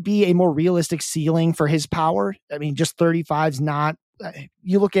 That would be a more realistic ceiling for his power. I mean, just 35 is not,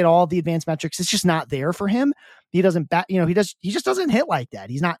 you look at all the advanced metrics, it's just not there for him. He doesn't bat, he just doesn't hit like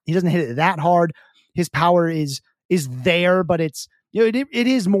that. He doesn't hit it that hard. His power is there, but it's, it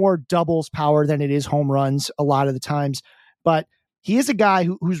is more doubles power than it is home runs a lot of the times, but he is a guy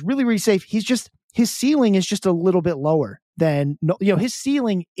who's really, really safe. His ceiling is just a little bit lower than, his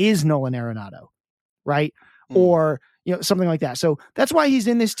ceiling is Nolan Arenado, right? Or, something like that. So that's why he's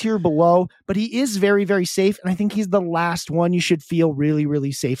in this tier below, but he is very, very safe. And I think he's the last one you should feel really,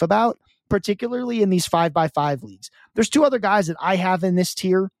 really safe about, particularly in these 5x5 leagues. There's two other guys that I have in this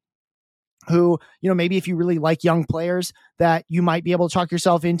tier who, maybe if you really like young players that you might be able to talk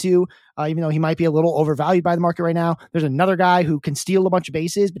yourself into, even though he might be a little overvalued by the market right now. There's another guy who can steal a bunch of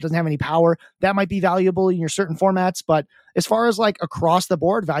bases, but doesn't have any power. That might be valuable in your certain formats. But as far as like across the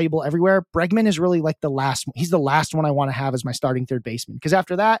board, valuable everywhere, Bregman is really like he's the last one I want to have as my starting third baseman. Because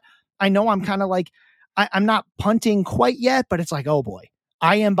after that, I know I'm kind of like, I'm not punting quite yet, but it's like, oh boy,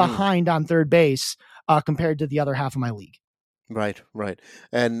 I am behind on third base compared to the other half of my league. Right.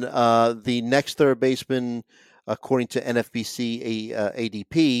 And the next third baseman, according to NFBC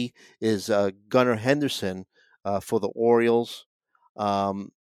ADP, is Gunnar Henderson for the Orioles.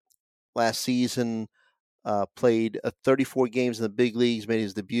 Last season, played 34 games in the big leagues, made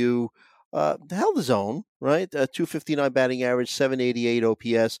his debut, held his own, right? 259 batting average, 788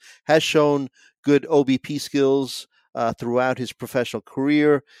 OPS, has shown good OBP skills throughout his professional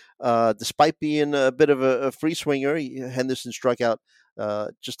career. Despite being a bit of a free swinger, Henderson struck out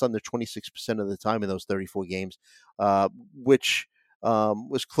just under 26% of the time in those 34 games, which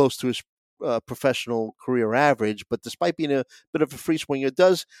was close to his professional career average. But despite being a bit of a free swinger,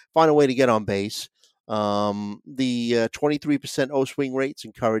 does find a way to get on base. The 23% O-swing rate's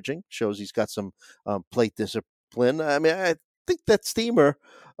encouraging, shows he's got some plate discipline. I mean, I think that Steamer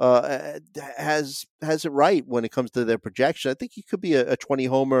has it right when it comes to their projection. I think he could be a 20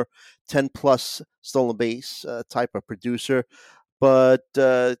 homer, 10 plus stolen base type of producer, but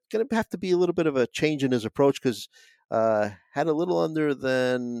going to have to be a little bit of a change in his approach, because had a little under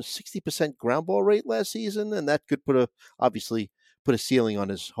than 60% ground ball rate last season, and that could obviously put a ceiling on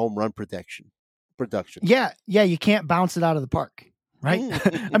his home run production. Yeah, you can't bounce it out of the park. Right?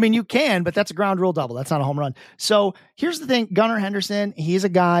 I mean, you can, but that's a ground rule double. That's not a home run. So here's the thing. Gunnar Henderson, he's a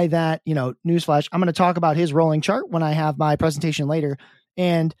guy that, newsflash, I'm going to talk about his rolling chart when I have my presentation later.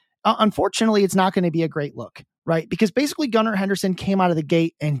 And unfortunately, it's not going to be a great look, right? Because basically Gunnar Henderson came out of the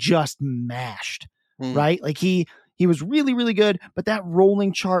gate and just mashed, right? Like he was really, really good, but that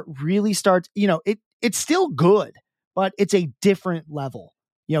rolling chart really starts, it's still good, but it's a different level.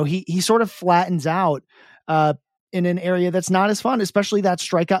 He sort of flattens out, in an area that's not as fun, especially that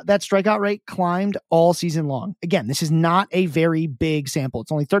strikeout rate climbed all season long. Again, this is not a very big sample.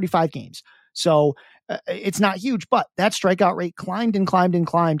 It's only 35 games. So it's not huge, but that strikeout rate climbed and climbed and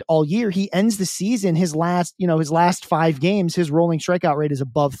climbed all year. He ends the season, his last 5 games, his rolling strikeout rate is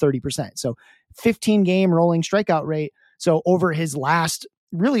above 30%. So 15 game rolling strikeout rate. So over his last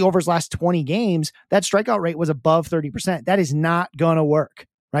 20 games, that strikeout rate was above 30%. That is not going to work.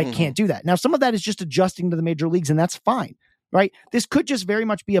 Right? Can't do that. Now, some of that is just adjusting to the major leagues, and that's fine, right? This could just very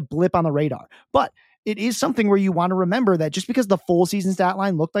much be a blip on the radar, but it is something where you want to remember that just because the full season stat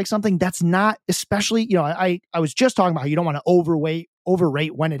line looked like something, that's not, especially, I was just talking about how you don't want to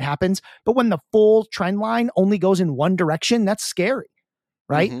overrate when it happens, but when the full trend line only goes in one direction, that's scary,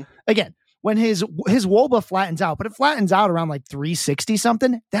 right? Again, when his WOBA flattens out, but it flattens out around like 360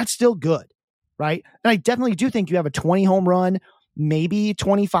 something, that's still good, right? And I definitely do think you have a 20 home run, maybe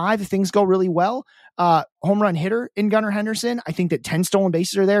 25 if things go really well, home run hitter in Gunnar Henderson. I think that 10 stolen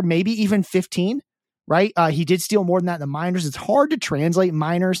bases are there, maybe even 15, right? He did steal more than that in the minors. It's hard to translate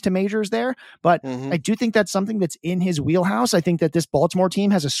minors to majors there, but I do think that's something that's in his wheelhouse. I think that this Baltimore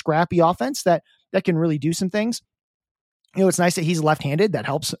team has a scrappy offense that can really do some things. You know, it's nice that he's left-handed. That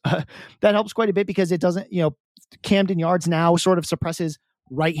helps. That helps quite a bit because it doesn't, Camden Yards now sort of suppresses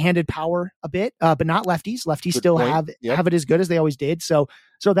right-handed power a bit, but not lefties. Lefties still have it as good as they always did. So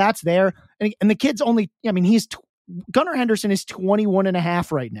that's there. And the kid's only, Gunnar Henderson is 21 and a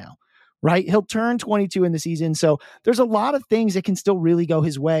half right now, right? He'll turn 22 in the season. So there's a lot of things that can still really go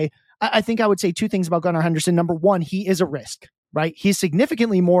his way. I think I would say two things about Gunnar Henderson. Number one, he is a risk, right? He's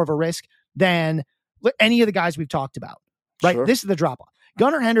significantly more of a risk than any of the guys we've talked about. Right. Sure. This is the drop off.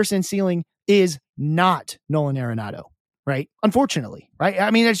 Gunnar Henderson's ceiling is not Nolan Arenado. Right. Unfortunately. Right.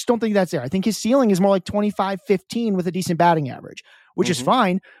 I mean, I just don't think that's there. I think his ceiling is more like 25-15 with a decent batting average, which is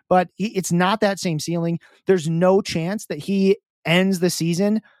fine, but it's not that same ceiling. There's no chance that he ends the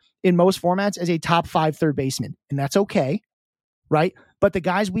season in most formats as a top 5 third baseman. And that's okay. Right. But the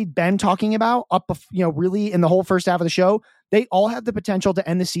guys we've been talking about really in the whole first half of the show, they all have the potential to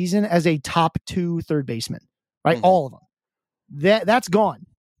end the season as a top 2 third baseman. Right. All of them. That's gone,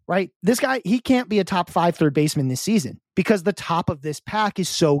 right? This guy, he can't be a top 5 third baseman this season because the top of this pack is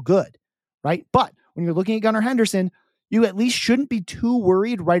so good, right? But when you're looking at Gunnar Henderson, you at least shouldn't be too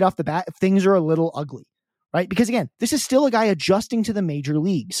worried right off the bat if things are a little ugly, right? Because again, this is still a guy adjusting to the major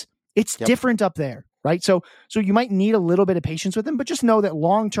leagues. It's different up there, right? So you might need a little bit of patience with him, but just know that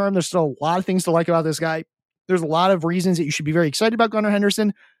long-term, there's still a lot of things to like about this guy. There's a lot of reasons that you should be very excited about Gunnar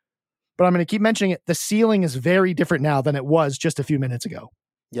Henderson. But I'm going to keep mentioning it. The ceiling is very different now than it was just a few minutes ago.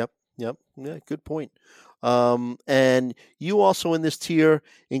 Yep. Yeah, good point. And you also in this tier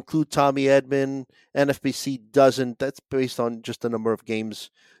include Tommy Edman. NFBC doesn't. That's based on just the number of games,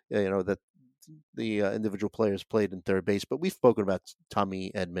 that the individual players played in third base. But we've spoken about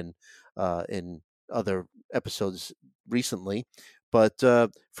Tommy Edman in other episodes recently. But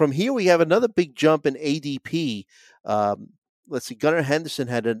from here, we have another big jump in ADP. Let's see, Gunnar Henderson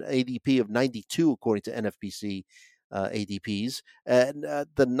had an ADP of 92, according to NFBC ADPs. And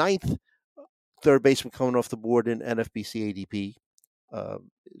the 9th third baseman coming off the board in NFBC ADP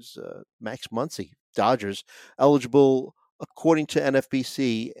is Max Muncy, Dodgers. Eligible, according to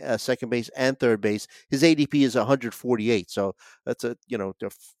NFBC, second base and third base. His ADP is 148. So that's a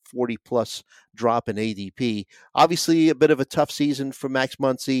 40-plus drop in ADP. Obviously, a bit of a tough season for Max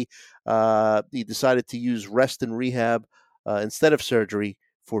Muncy. He decided to use rest and rehab instead of surgery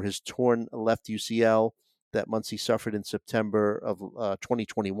for his torn left UCL that Muncy suffered in September of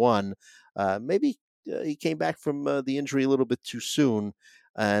 2021. Maybe he came back from the injury a little bit too soon,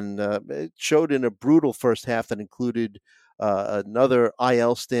 and it showed in a brutal first half that included another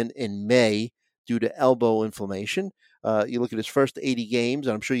IL stint in May due to elbow inflammation. You look at his first 80 games,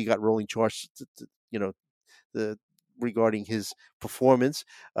 and I'm sure you got rolling charts, regarding his performance.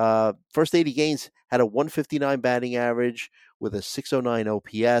 First 80 games had a 159 batting average with a 609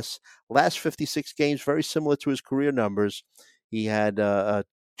 OPS. Last 56 games, very similar to his career numbers. He had a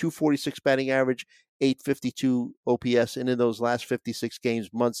 246 batting average, 852 OPS, and in those last 56 games,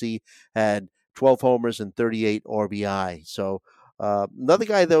 Muncy had 12 homers and 38 RBI. So another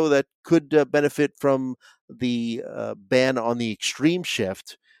guy, though, that could benefit from the ban on the extreme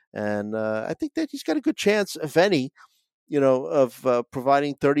shift. And I think that he's got a good chance, if any, of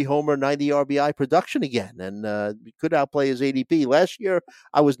providing 30 homer, 90 RBI production again. And he could outplay his ADP. Last year,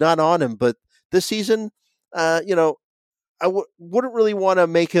 I was not on him, but this season, I wouldn't really want to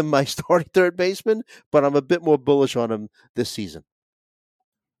make him my starting third baseman, but I'm a bit more bullish on him this season.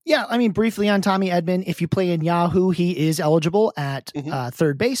 Yeah, I mean, briefly on Tommy Edman, if you play in Yahoo, he is eligible at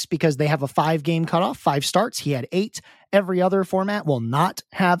third base because they have a 5-game cutoff, 5 starts. He had 8. Every other format will not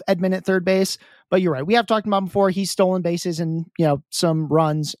have Edman at third base. But you're right. We have talked about him before. He's stolen bases and, some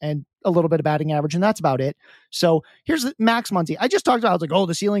runs and a little bit of batting average, and that's about it. So here's Max Muncy. I just talked about, I was like,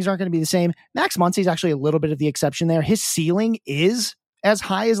 the ceilings aren't going to be the same. Max Muncy is actually a little bit of the exception there. His ceiling is as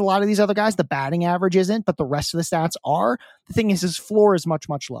high as a lot of these other guys. The batting average isn't, but the rest of the stats are. The thing is, his floor is much,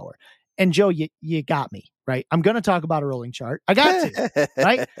 much lower. And Joe, you got me, right? I'm going to talk about a rolling chart. I got to,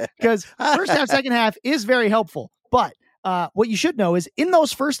 right? Because first half, second half is very helpful. But what you should know is in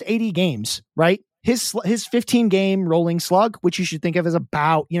those first 80 games, right? His 15-game rolling slug, which you should think of as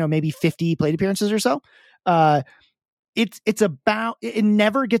about, maybe 50 plate appearances or so. It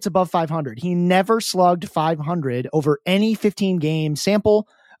never gets above 500. He never slugged 500 over any 15-game sample.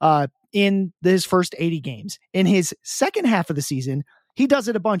 in his first 80 games. In his second half of the season, he does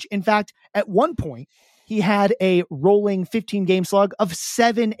it a bunch. In fact, at one point, he had a rolling 15-game slug of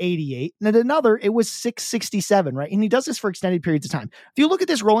 788. And at another, it was 667, right? And he does this for extended periods of time. If you look at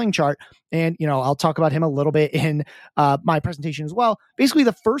this rolling chart, and I'll talk about him a little bit in my presentation as well. Basically,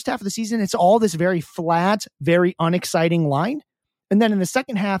 the first half of the season, it's all this very flat, very unexciting line. And then in the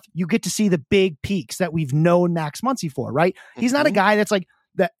second half, you get to see the big peaks that we've known Max Muncy for, right? He's not a guy that's like,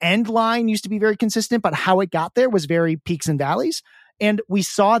 the end line used to be very consistent, but how it got there was very peaks and valleys. And we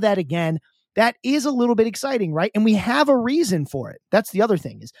saw that again. That is a little bit exciting, right? And we have a reason for it. That's the other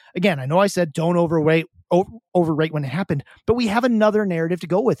thing is, again, I know I said don't overrate when it happened, but we have another narrative to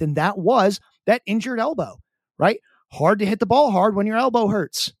go with. And that was that injured elbow, right? Hard to hit the ball hard when your elbow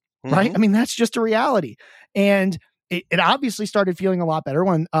hurts, right? I mean, that's just a reality. And it obviously started feeling a lot better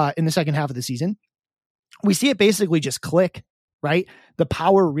when in the second half of the season. We see it basically just click, right? The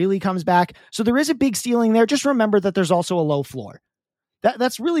power really comes back. So there is a big ceiling there. Just remember that there's also a low floor.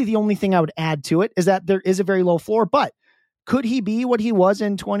 That's really the only thing I would add to it, is that there is a very low floor. But could he be what he was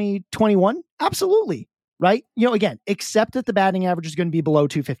in 2021? Absolutely, right? Again, except that the batting average is going to be below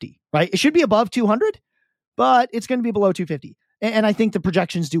 250, right? It should be above 200, but it's going to be below 250. And I think the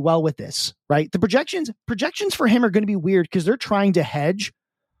projections do well with this, right? The projections for him are going to be weird because they're trying to hedge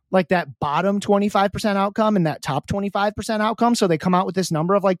like that bottom 25% outcome and that top 25% outcome. So they come out with this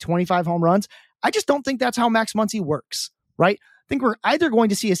number of like 25 home runs. I just don't think that's how Max Muncy works, right? I think we're either going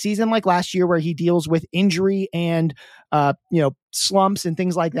to see a season like last year where he deals with injury and, slumps and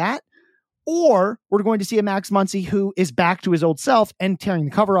things like that, or we're going to see a Max Muncy who is back to his old self and tearing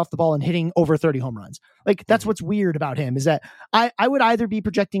the cover off the ball and hitting over 30 home runs. Like that's what's weird about him, is that I would either be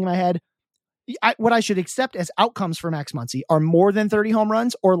projecting in my head, what I should accept as outcomes for Max Muncy are more than 30 home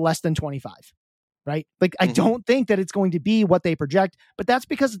runs or less than 25, right? Like I don't think that it's going to be what they project, but that's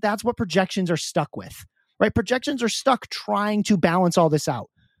because that's what projections are stuck with. Right? Projections are stuck trying to balance all this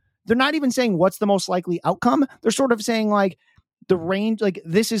out. They're not even saying what's the most likely outcome. They're sort of saying like the range, like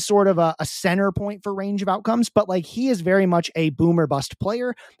this is sort of a center point for range of outcomes, but like he is very much a boom or bust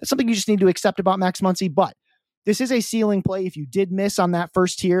player. That's something you just need to accept about Max Muncy. But this is a ceiling play. If you did miss on that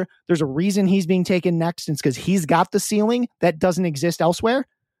first tier, there's a reason he's being taken next. And it's because he's got the ceiling that doesn't exist elsewhere,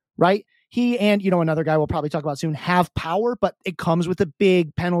 right? He and, another guy we'll probably talk about soon have power, but it comes with a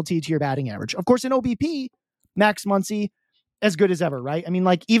big penalty to your batting average. Of course, in OBP, Max Muncy, as good as ever, right? I mean,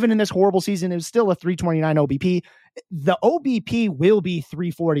 like even in this horrible season, it was still a 329 OBP. The OBP will be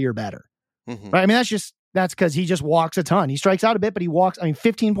 340 or better, right? I mean, that's because he just walks a ton. He strikes out a bit, but he walks,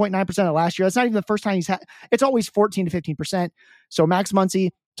 15.9% of last year. That's not even the first time he's had, it's always 14 to 15%. So Max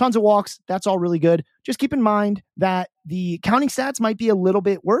Muncy, tons of walks. That's all really good. Just keep in mind that the counting stats might be a little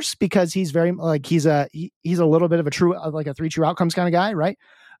bit worse because he's very like, he's a little bit of a true, like a 3 true outcomes kind of guy, right?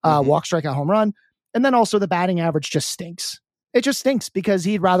 Walk, strikeout, home run. And then also the batting average just stinks. It just stinks because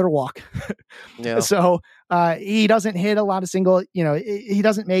he'd rather walk. Yeah. So he doesn't hit a lot of single, he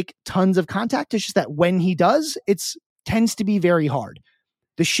doesn't make tons of contact. It's just that when he does, tends to be very hard.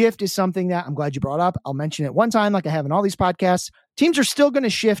 The shift is something that I'm glad you brought up. I'll mention it one time, like I have in all these podcasts. Teams are still going to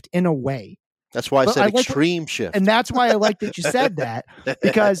shift in a way. That's why I said extreme shift. And that's why I like that you said that,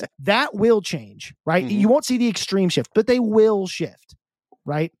 because that will change, right? You won't see the extreme shift, but they will shift,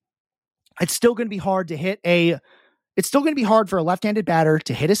 right? It's still going to be hard to it's still going to be hard for a left-handed batter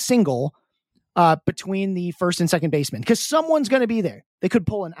to hit a single between the first and second baseman, because someone's going to be there. They could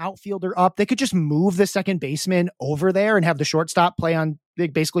pull an outfielder up. They could just move the second baseman over there and have the shortstop they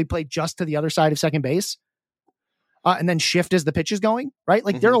basically play just to the other side of second base and then shift as the pitch is going, right?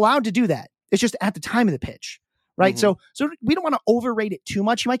 Like they're allowed to do that. It's just at the time of the pitch, right? So we don't want to overrate it too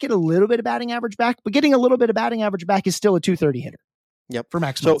much. You might get a little bit of batting average back, but getting a little bit of batting average back is still a 230 hitter. Yep. For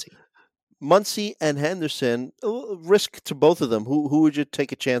Max Muncy. Muncy and Henderson, risk to both of them. Who would you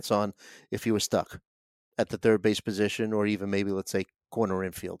take a chance on if you were stuck at the third base position, or even maybe, let's say, corner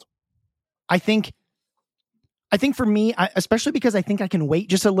infield? I think for me, especially because I think I can wait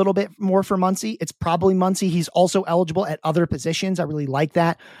just a little bit more for Muncy, it's probably Muncy. He's also eligible at other positions. I really like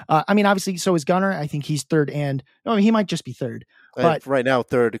that. Obviously, so is Gunnar. I think he's third, and he might just be third. But right now,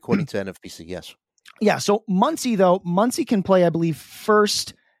 third according to NFBC. Yes. Yeah. So Muncy can play, I believe,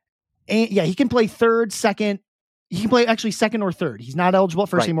 first. And he can play third, second. He can play actually second or third. He's not eligible at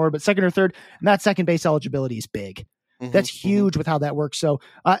first anymore, but second or third. And that second base eligibility is big. That's huge with how that works. So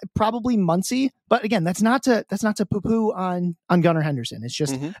probably Muncy, but again, that's not to poo-poo on Gunnar Henderson. It's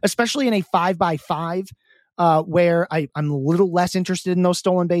just, especially in a 5x5, where I'm a little less interested in those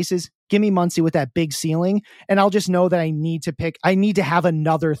stolen bases. Give me Muncy with that big ceiling, and I'll just know that I need to have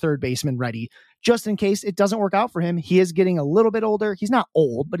another third baseman ready just in case it doesn't work out for him. He is getting a little bit older. He's not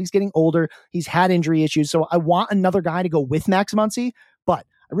old, but he's getting older. He's had injury issues. So I want another guy to go with Max Muncy, but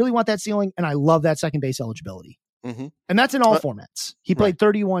I really want that ceiling, and I love that second base eligibility. Mm-hmm. And that's in all formats. He played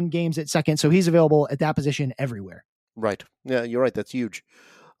 31 games at second, so he's available at that position everywhere. Right. Yeah, you're right. That's huge.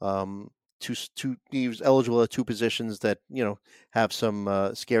 He was eligible at two positions that, have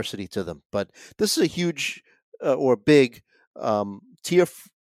some scarcity to them. But this is a huge or big tier,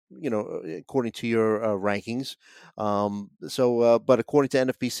 according to your rankings. But according to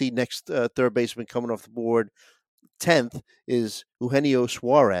NFBC, next third baseman coming off the board, 10th is Eugenio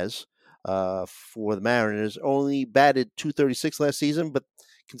Suarez for the Mariners. Only batted .236 last season, but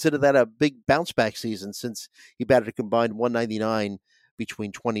consider that a big bounce back season since he batted a combined .199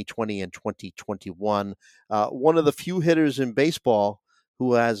 between 2020 and 2021. One of the few hitters in baseball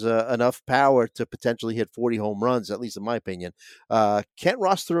who has enough power to potentially hit 40 home runs, at least in my opinion. Can't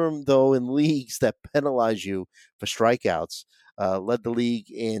roster him, though, in leagues that penalize you for strikeouts. Led the league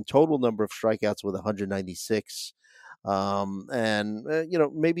in total number of strikeouts with 196.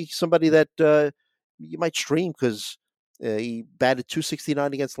 Maybe somebody that you might stream because he batted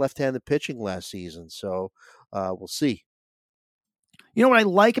 .269 against left-handed pitching last season. So we'll see. You know what I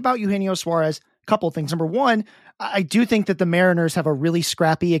like about Eugenio Suarez? A couple of things. Number one, I do think that the Mariners have a really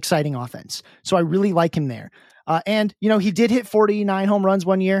scrappy, exciting offense. So I really like him there. He did hit 49 home runs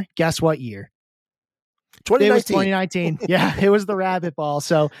one year. Guess what year? 2019. It was 2019. Yeah, it was the rabbit ball.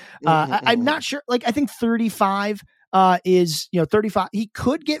 So I'm not sure. Like, I think 35 is 35. He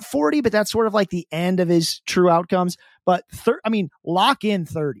could get 40, but that's sort of like the end of his true outcomes. But lock in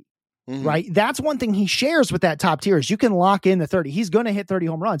 30. Mm-hmm. Right. That's one thing he shares with that top tier is you can lock in the 30. He's going to hit 30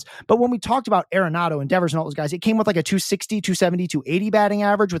 home runs. But when we talked about Arenado and Devers and all those guys, it came with like a 260, 270, 280 batting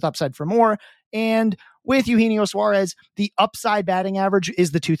average with upside for more. And with Eugenio Suarez, the upside batting average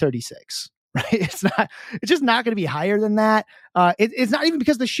is the 236. Right. It's just not going to be higher than that. It's not even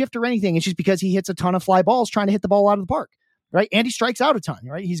because of the shift or anything. It's just because he hits a ton of fly balls trying to hit the ball out of the park. Right. And he strikes out a ton.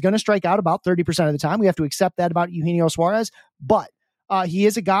 Right. He's going to strike out about 30% of the time. We have to accept that about Eugenio Suarez. But he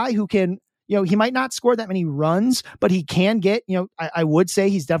is a guy who can, he might not score that many runs, but he can get, I would say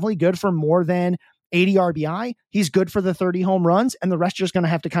he's definitely good for more than 80 RBI. He's good for the 30 home runs, and the rest you're just going to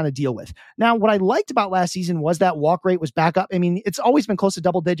have to kind of deal with. Now, what I liked about last season was that walk rate was back up. I mean, it's always been close to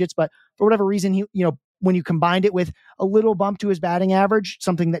double digits, but for whatever reason, he, when you combined it with a little bump to his batting average,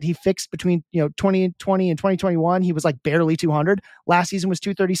 something that he fixed between 2020 and 2021, he was like barely 200. Last season was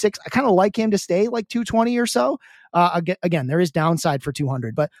 236. I kind of like him to stay like 220 or so. Again, there is downside for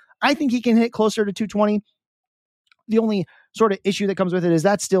 200, but I think he can hit closer to 220. The only sort of issue that comes with it is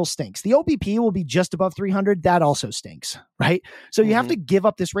that still stinks. The OBP will be just above 300. That also stinks, right? So you have to give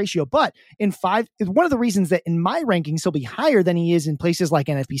up this ratio. But in one of the reasons that in my rankings he'll be higher than he is in places like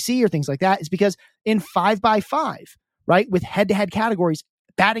NFBC or things like that is because in 5x5, right, with head-to-head categories,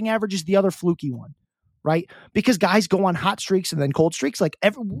 batting average is the other fluky one, right? Because guys go on hot streaks and then cold streaks. Like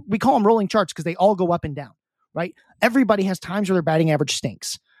we call them rolling charts because they all go up and down, right? Everybody has times where their batting average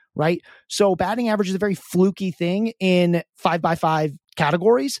stinks. Right. So batting average is a very fluky thing in 5x5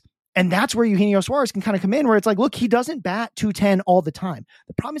 categories. And that's where Eugenio Suarez can kind of come in where it's like, look, he doesn't bat 210 all the time.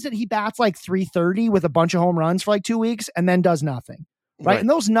 The problem is that he bats like 330 with a bunch of home runs for like 2 weeks and then does nothing. Right. And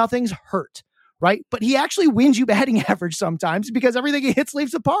those nothings hurt. Right. But he actually wins you batting average sometimes because everything he hits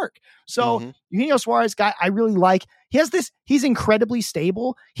leaves the park. So Eugenio Suarez guy, I really like. He's incredibly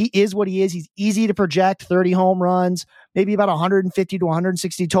stable. He is what he is. He's easy to project, 30 home runs, maybe about 150 to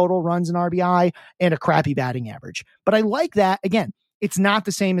 160 total runs in RBI and a crappy batting average. But I like that. Again, it's not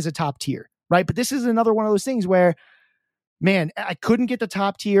the same as a top tier, right? But this is another one of those things where, man, I couldn't get the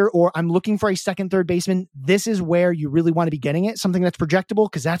top tier or I'm looking for a second, third baseman. This is where you really want to be getting it. Something that's projectable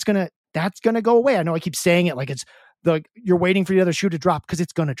because that's going to go away. I know I keep saying it like you're waiting for the other shoe to drop because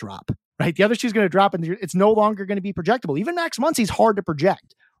it's going to drop, right? The other shoe's going to drop and it's no longer going to be projectable. Even Max Muncy's hard to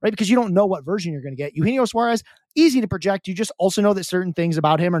project, right? Because you don't know what version you're going to get. Eugenio Suarez, easy to project. You just also know that certain things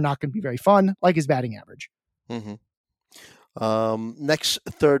about him are not going to be very fun, like his batting average. Mm-hmm. Next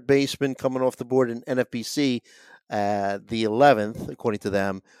third baseman coming off the board in NFBC, the 11th, according to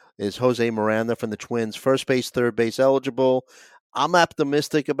them, is Jose Miranda from the Twins. First base, third base eligible. I'm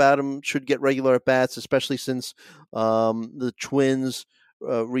optimistic about him. Should get regular at bats, especially since the Twins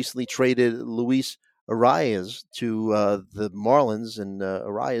recently traded Luis Arias to the Marlins, and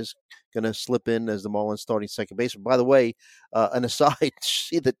Arias going to slip in as the Marlins starting second baseman. By the way, an aside,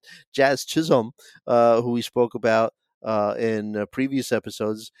 see that Jazz Chisholm, who we spoke about in previous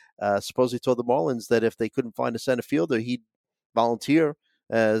episodes, supposedly told the Marlins that if they couldn't find a center fielder, he'd volunteer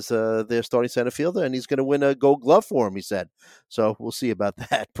as their starting center fielder, and he's going to win a Gold Glove for him, he said. So we'll see about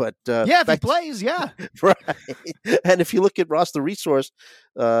that. But if he plays, yeah. Right. And if you look at Roster Resource,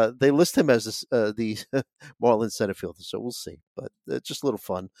 they list him as the Marlins center fielder. So we'll see. But it's just a little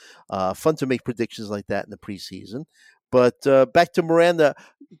fun. Fun to make predictions like that in the preseason. But back to Miranda,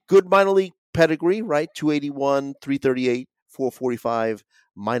 good minor league pedigree, right? 281, 338, 445,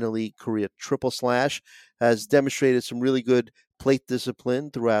 minor league career triple slash, has demonstrated some really good plate discipline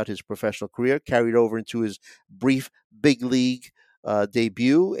throughout his professional career, carried over into his brief big league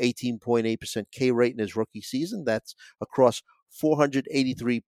debut, 18.8% K rate in his rookie season. That's across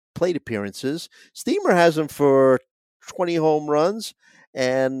 483 plate appearances. Steamer has him for 20 home runs,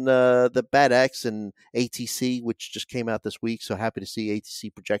 and the Bat X and ATC, which just came out this week, so happy to see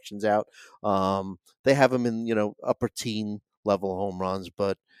ATC projections out. They have him in upper teen level home runs,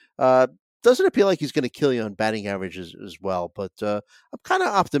 but doesn't appear like he's going to kill you on batting averages as well. But I'm kind of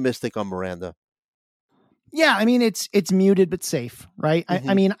optimistic on Miranda. Yeah, I mean it's muted but safe, right? Mm-hmm.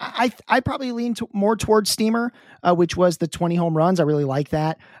 I mean I probably lean more towards Steamer, which was the 20 home runs. I really like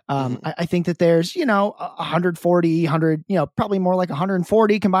that. I think that there's 140, 100, probably more like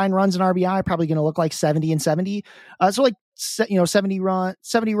 140 combined runs and RBI, probably going to look like 70 and 70. So like 70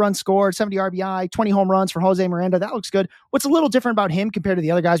 runs scored, 70 RBI, 20 home runs for Jose Miranda. That looks good. What's a little different about him compared to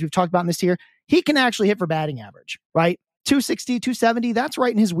the other guys we've talked about in this tier? He can actually hit for batting average, right? 260, 270, that's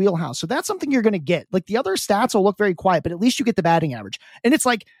right in his wheelhouse. So that's something you're going to get. Like the other stats will look very quiet, but at least you get the batting average. And it's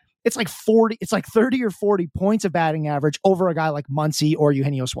like 30 or 40 points of batting average over a guy like Muncy or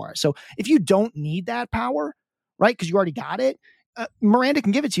Eugenio Suarez. So if you don't need that power, right, because you already got it, Miranda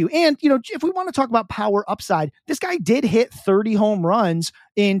can give it to you. And, if we want to talk about power upside, this guy did hit 30 home runs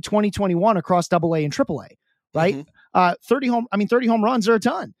in 2021 across AA and AAA, right? 30 home runs are a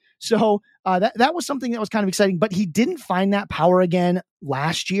ton. So that was something that was kind of exciting, but he didn't find that power again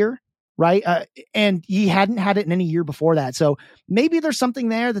last year, right? And he hadn't had it in any year before that. So maybe there's something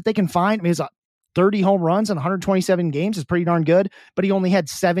there that they can find. I mean, it's 30 home runs in 127 games is pretty darn good, but he only had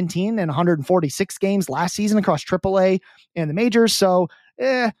 17 in 146 games last season across AAA and the majors. So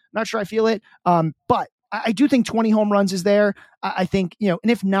not sure I feel it. But I do think 20 home runs is there. I think, and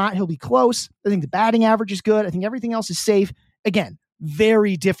if not, he'll be close. I think the batting average is good. I think everything else is safe. Again,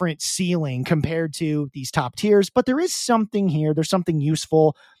 very different ceiling compared to these top tiers, but there is something here. There's something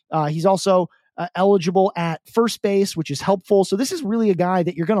useful. He's also eligible at first base, which is helpful. So this is really a guy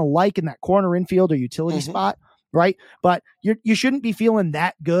that you're going to like in that corner infield or utility spot, right? But you shouldn't be feeling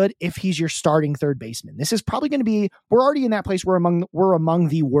that good if he's your starting third baseman. This is probably going to be, we're already in that place where we're among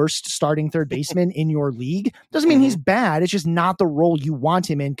the worst starting third basemen in your league. Doesn't mean he's bad. It's just not the role you want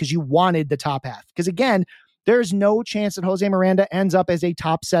him in because you wanted the top half. Because again, there's no chance that Jose Miranda ends up as a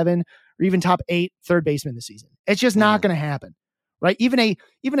top 7 or even top 8 third baseman this season. It's just not going to happen, right? Even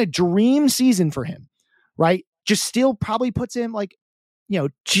a dream season for him, right? Just still probably puts him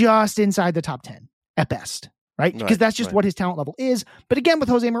just inside the top 10 at best, right? Because that's just what his talent level is. But again, with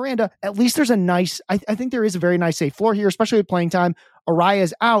Jose Miranda, at least there's I think there is a very nice safe floor here, especially with playing time.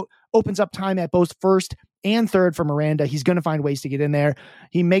 Araya's out, opens up time at both first and third for Miranda. He's going to find ways to get in there.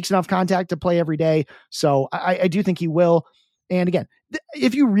 He makes enough contact to play every day. So I do think he will. And again,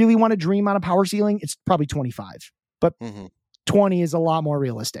 if you really want to dream on a power ceiling, it's probably 25, but 20 is a lot more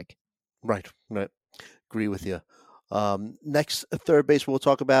realistic. Right. Agree with you. Next third base we'll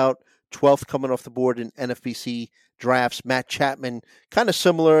talk about, 12th coming off the board in NFBC drafts, Matt Chapman, kind of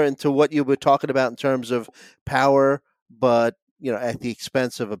similar into what you were talking about in terms of power, but at the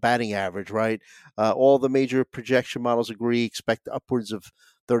expense of a batting average, right? All the major projection models agree, expect upwards of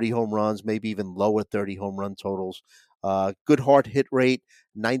 30 home runs, maybe even lower 30 home run totals. Good hard hit rate,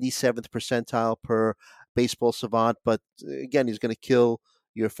 97th percentile per Baseball Savant. But again, he's going to kill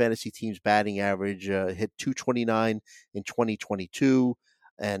your fantasy team's batting average. Hit 229 in 2022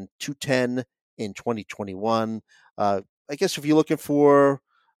 and 210 in 2021. I guess if you're looking for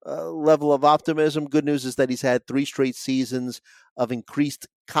level of optimism, good news is that he's had 3 straight seasons of increased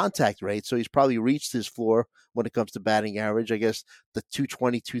contact rate. So he's probably reached his floor when it comes to batting average. I guess the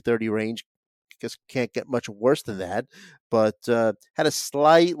 220, 230 range can't get much worse than that, but had a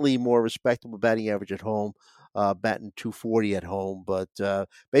slightly more respectable batting average at home, batting 240 at home. But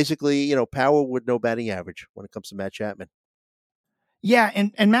basically, power with no batting average when it comes to Matt Chapman. Yeah.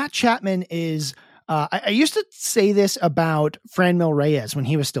 And Matt Chapman is, I used to say this about Franmil Reyes when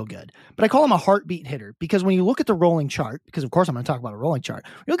he was still good, but I call him a heartbeat hitter because when you look at the rolling chart, because of course I'm going to talk about a rolling chart,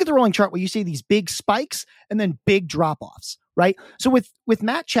 when you look at the rolling chart where you see these big spikes and then big drop-offs, right? So with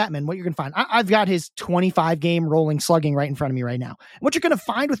Matt Chapman, what you're going to find, I've got his 25 game rolling slugging right in front of me right now. And what you're going to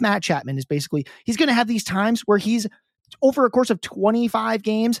find with Matt Chapman is basically, he's going to have these times where he's over a course of 25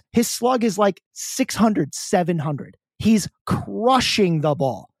 games, his slug is like 600, 700. He's crushing the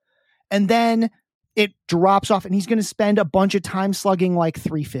ball. And then it drops off and he's going to spend a bunch of time slugging like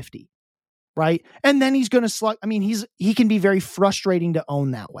 350, right? And then he's going to slug. I mean, he can be very frustrating to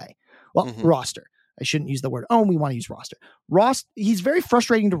own that way. Well, roster. I shouldn't use the word own. We want to use roster. He's very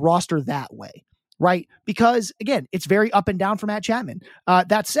frustrating to roster that way, right? Because again, it's very up and down for Matt Chapman.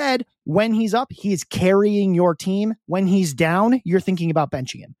 That said, when he's up, he is carrying your team. When he's down, you're thinking about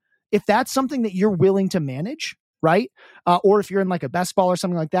benching him. If that's something that you're willing to manage, right? Or if you're in like a best ball or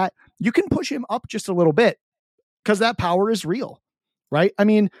something like that, you can push him up just a little bit because that power is real, right? I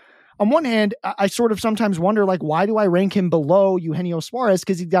mean, on one hand, I sort of sometimes wonder, like, why do I rank him below Eugenio Suarez?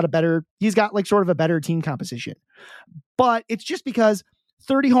 Because he's got like sort of a better team composition. But it's just because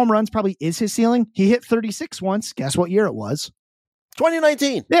 30 home runs probably is his ceiling. He hit 36 once. Guess what year it was?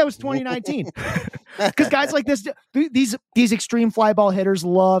 2019. Yeah, it was 2019. Because guys like this, these extreme fly ball hitters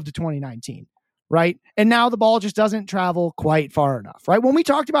loved 2019. Right. And now the ball just doesn't travel quite far enough. Right. When we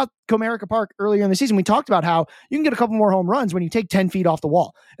talked about Comerica Park earlier in the season, we talked about how you can get a couple more home runs when you take 10 feet off the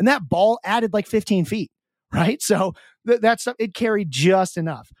wall. And that ball added like 15 feet. Right. So that's it carried just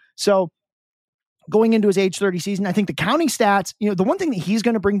enough. So going into his age 30 season, I think the counting stats, the one thing that he's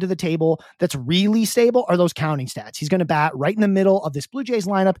going to bring to the table that's really stable are those counting stats. He's going to bat right in the middle of this Blue Jays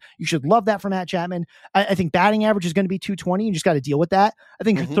lineup. You should love that from Matt Chapman. I think batting average is going to be 220. You just got to deal with that. I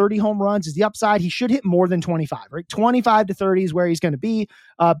think 30 home runs is the upside. He should hit more than 25, right? 25 to 30 is where he's going to be.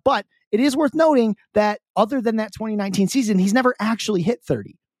 But it is worth noting that other than that 2019 season, he's never actually hit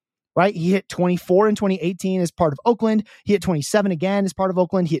 30. Right? He hit 24 in 2018 as part of Oakland. He hit 27 again as part of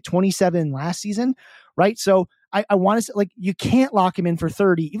Oakland. He hit 27 last season. Right. So I want to say, like, you can't lock him in for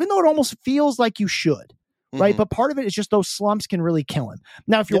 30, even though it almost feels like you should. Right. But part of it is just those slumps can really kill him.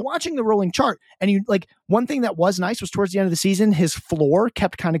 Now, if you're watching the rolling chart and you like, one thing that was nice was towards the end of the season, his floor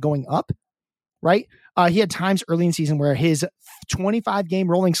kept kind of going up. Right. He had times early in the season where his 25 game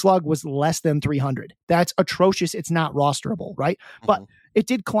rolling slug was less than 300. That's atrocious. It's not rosterable. Right. But it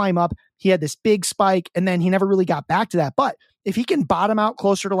did climb up. He had this big spike and then he never really got back to that. But if he can bottom out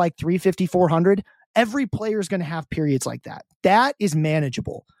closer to like 350, 400, every player is going to have periods like that. That is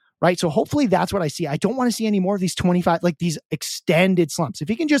manageable. Right. So hopefully that's what I see. I don't want to see any more of these 25, like these extended slumps. If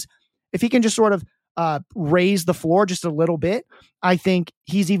he can just sort of raise the floor just a little bit, I think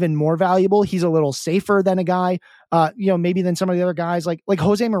he's even more valuable. He's a little safer than a guy, maybe than some of the other guys like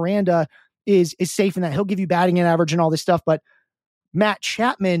Jose Miranda is safe in that he'll give you batting and average and all this stuff. But Matt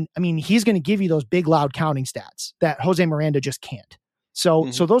Chapman, I mean, he's going to give you those big, loud counting stats that Jose Miranda just can't. So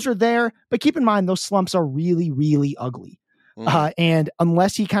those are there, but keep in mind, those slumps are really, really ugly. And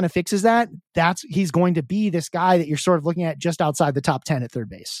unless he kind of fixes that, he's going to be this guy that you're sort of looking at just outside the top 10 at third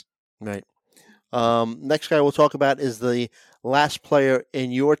base. Right. Next guy we'll talk about is the last player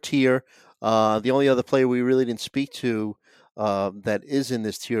in your tier. The only other player we really didn't speak to that is in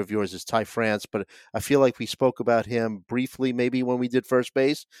this tier of yours is Ty France, but I feel like we spoke about him briefly maybe when we did first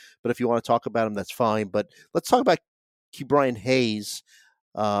base, but if you want to talk about him, that's fine. But let's talk about Ke'Bryan Hayes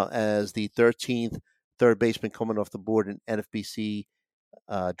as the 13th third baseman coming off the board in NFBC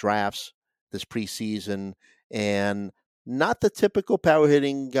drafts this preseason, and not the typical power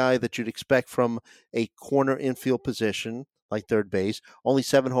hitting guy that you'd expect from a corner infield position like third base. Only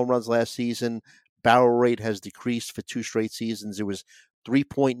 7 home runs last season. Barrel rate has decreased for 2 straight seasons. It was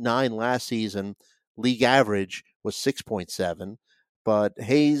 3.9 last season. League average was 6.7. But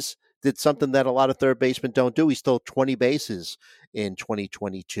Hayes did something that a lot of third basemen don't do. He stole 20 bases in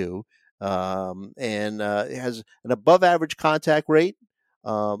 2022 and has an above average contact rate.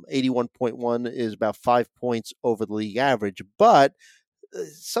 81.1 is about 5 points over the league average, but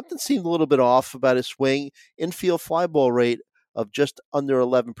something seemed a little bit off about his swing. Infield fly ball rate of just under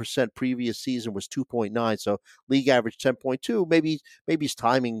 11%. Previous season was 2.9, so league average 10.2. Maybe his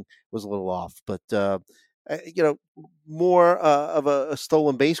timing was a little off, but more of a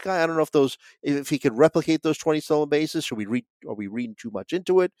stolen base guy. I don't know if he could replicate those 20 stolen bases. Are we reading too much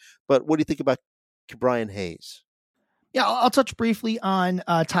into it? But what do you think about Ke'Bryan Hayes? Yeah, I'll touch briefly on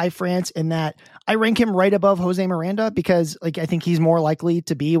Ty France in that I rank him right above Jose Miranda because I think he's more likely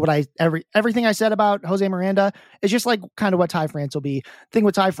to be what everything I said about Jose Miranda is just like kind of what Ty France will be. The thing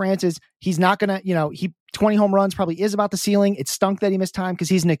with Ty France is he's not going to, 20 home runs probably is about the ceiling. It stunk that he missed time because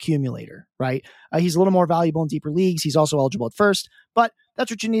he's an accumulator, right? He's a little more valuable in deeper leagues. He's also eligible at first, but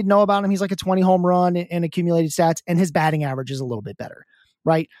that's what you need to know about him. He's like a 20 home run and accumulated stats, and his batting average is a little bit better,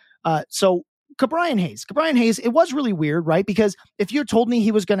 right? So Ke'Bryan Hayes, it was really weird, right? Because if you told me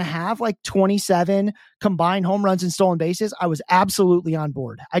he was going to have like 27 combined home runs and stolen bases, I was absolutely on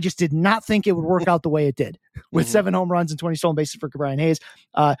board. I just did not think it would work out the way it did with 7 home runs and 20 stolen bases for Ke'Bryan Hayes.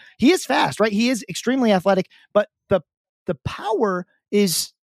 He is fast, right? He is extremely athletic, but the power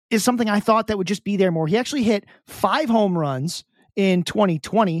is something I thought that would just be there more. He actually hit 5 home runs in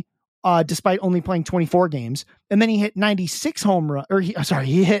 2020. Despite only playing 24 games. And then he hit 96 home run,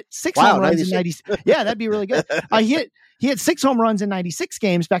 he hit 6 home runs 96. In 90. Yeah, that'd be really good. He hit 6 home runs in 96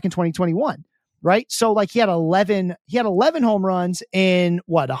 games back in 2021. Right. So like he had 11 home runs in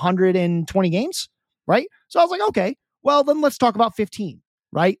 120 games. Right. So I was like, okay, well then let's talk about 15,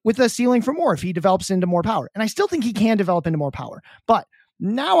 right? With a ceiling for more, if he develops into more power. And I still think he can develop into more power, but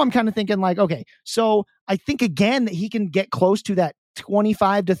now I'm kind of thinking like, okay, so I think again that he can get close to that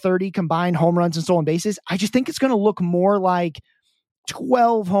 25 to 30 combined home runs and stolen bases. I just think it's going to look more like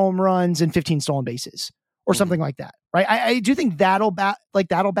 12 home runs and 15 stolen bases or something like that. Right. I do think that'll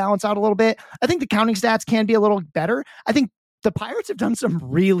balance out a little bit. I think the counting stats can be a little better. I think the Pirates have done some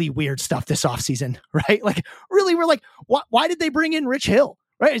really weird stuff this offseason, right? Like really, we're like, why did they bring in Rich Hill?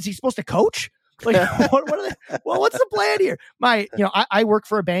 Right. Is he supposed to coach? Like, what are they, well, what's the plan here? I work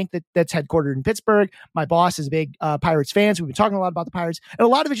for a bank that's headquartered in Pittsburgh. My boss is a big Pirates fan. So we've been talking a lot about the Pirates, and a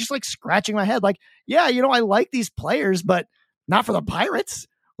lot of it's just like scratching my head. Like, yeah, I like these players, but not for the Pirates,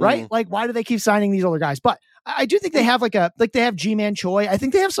 right? Like, why do they keep signing these older guys? But I do think they have they have G-Man Choi. I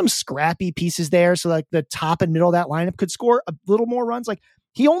think they have some scrappy pieces there. So like the top and middle of that lineup could score a little more runs. Like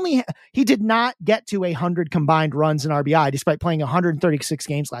he did not get to 100 combined runs in RBI despite playing 136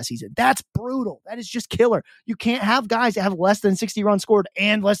 games last season. That's brutal. That is just killer. You can't have guys that have less than 60 runs scored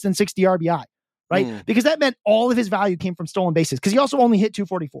and less than 60 RBI, right? Because that meant all of his value came from stolen bases, because he also only hit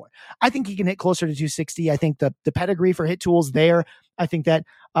 244. I think he can hit closer to 260. I think the pedigree for hit tools there. I think that,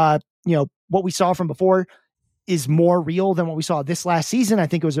 what we saw from before is more real than what we saw this last season. I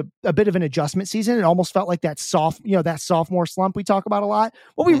think it was a bit of an adjustment season. It almost felt like that sophomore slump we talk about a lot.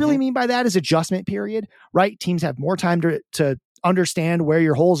 What we really mean by that is adjustment period, right? Teams have more time to understand where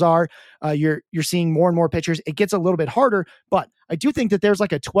your holes are. You're seeing more and more pitchers. It gets a little bit harder, but I do think that there's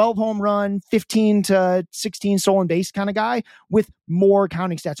like a 12 home run, 15 to 16 stolen base kind of guy with more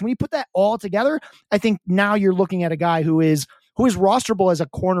counting stats. When you put that all together, I think now you're looking at a guy who is rosterable as a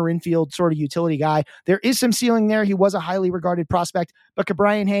corner infield sort of utility guy. There is some ceiling there. He was a highly regarded prospect, but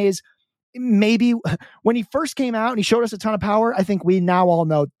Ke'Bryan Hayes, maybe when he first came out and he showed us a ton of power, I think we now all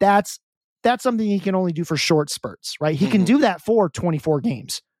know that's something he can only do for short spurts, right? He can do that for 24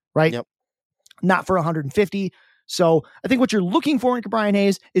 games, right? Yep. Not for 150. So I think what you're looking for in Ke'Bryan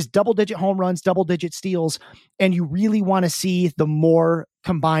Hayes is double-digit home runs, double-digit steals, and you really want to see the more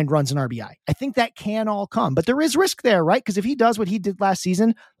combined runs and RBI. I think that can all come, but there is risk there, right? Because if he does what he did last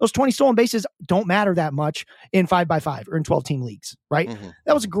season, those 20 stolen bases don't matter that much in 5x5 or in 12-team leagues, right?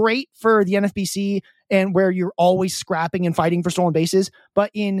 That was great for the NFBC and where you're always scrapping and fighting for stolen bases,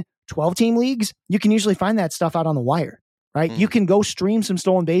 but in 12-team leagues, you can usually find that stuff out on the wire. Right. You can go stream some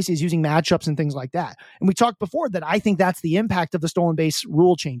stolen bases using matchups and things like that. And we talked before that I think that's the impact of the stolen base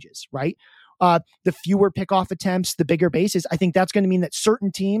rule changes, right? The fewer pickoff attempts, the bigger bases. I think that's going to mean that certain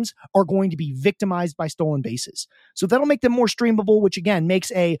teams are going to be victimized by stolen bases. So that'll make them more streamable, which again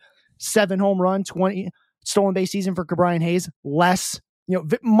makes a 7 home run, 20 stolen base season for Ke'Bryan Hayes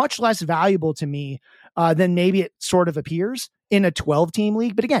much less valuable to me than maybe it sort of appears in a 12-team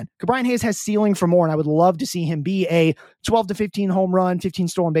league. But again, Ke'Bryan Hayes has ceiling for more, and I would love to see him be a 12 to 15 home run, 15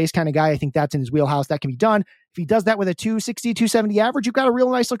 stolen base kind of guy. I think that's in his wheelhouse. That can be done. If he does that with a 260, 270 average, you've got a real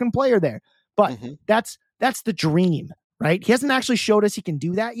nice looking player there. But that's the dream, right? He hasn't actually showed us he can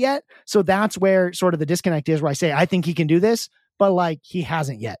do that yet. So that's where sort of the disconnect is, where I say, I think he can do this, but like he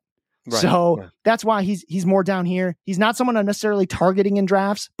hasn't yet. Right. So that's why he's more down here. He's not someone I'm necessarily targeting in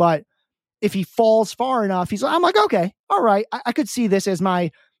drafts, but if he falls far enough, I'm like, okay, all right. I could see this as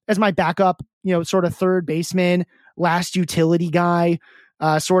my backup, sort of third baseman, last utility guy,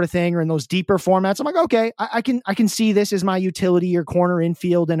 sort of thing, or in those deeper formats. I'm like, okay, I can see this as my utility or corner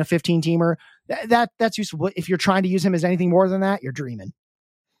infield in a 15-teamer. That's useful. If you're trying to use him as anything more than that, you're dreaming.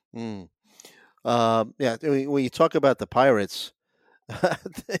 When you talk about the Pirates,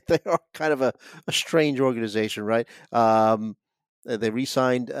 they are kind of a strange organization, right? They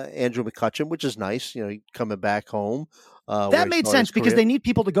re-signed Andrew McCutchen, which is nice, coming back home. That made sense because they need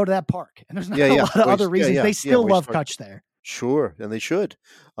people to go to that park. And there's not a lot of other reasons. They still love Kutch there. Sure, and they should.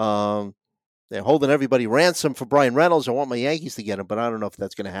 They're holding everybody ransom for Brian Reynolds. I want my Yankees to get him, but I don't know if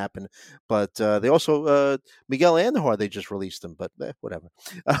that's going to happen. But they also, Miguel Andujar, they just released him, but whatever.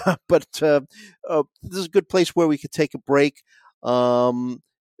 But this is a good place where we could take a break.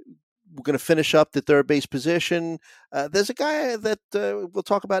 we're going to finish up the third base position. There's a guy that we'll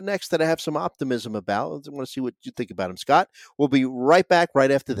talk about next that I have some optimism about. I want to see what you think about him, Scott. We'll be right back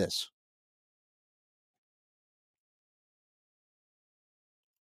right after this.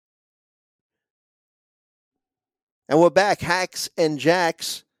 And we're back. Hacks and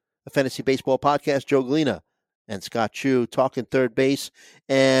Jacks, a fantasy baseball podcast. Joe Galena and Scott Chu talking third base.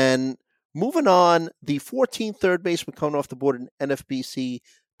 And moving on, the 14th third baseman coming off the board in NFBC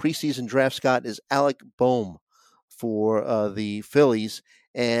preseason draft, Scott, is Alec Bohm for the Phillies.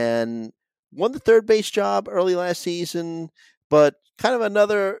 And won the third base job early last season, but kind of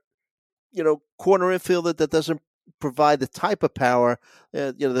another, corner infielder that doesn't provide the type of power,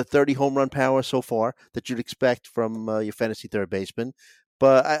 the 30 home run power so far that you'd expect from your fantasy third baseman.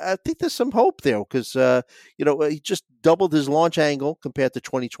 But I think there's some hope there because, he just doubled his launch angle compared to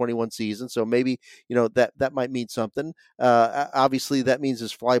 2021 season. So maybe, that might mean something. Obviously, that means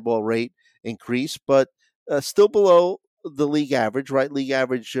his fly ball rate increased, but still below the league average, right? League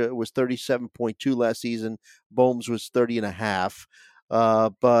average was 37.2 last season. Bohm's was 30.5.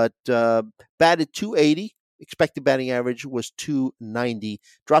 But batted 280. Expected batting average was 290.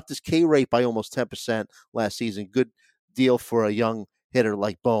 Dropped his K rate by almost 10% last season. Good deal for a young hitter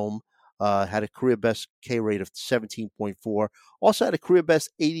like Bohm. Had a career best K rate of 17.4. Also had a career best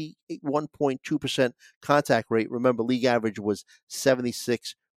 81.2% contact rate. Remember, league average was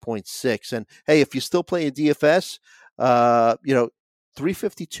 76.6. And hey, if you're still playing DFS,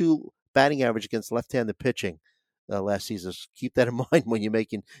 352 batting average against left-handed pitching last season. So keep that in mind when you're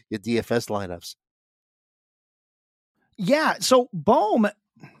making your DFS lineups. Yeah, so Bohm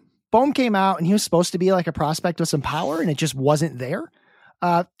came out and he was supposed to be like a prospect with some power, and it just wasn't there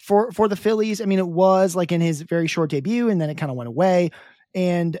for the Phillies. I mean, it was like in his very short debut, and then it kind of went away.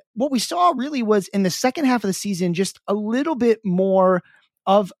 And what we saw really was in the second half of the season, just a little bit more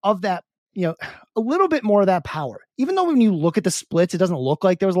of that, a little bit more of that power. Even though when you look at the splits, it doesn't look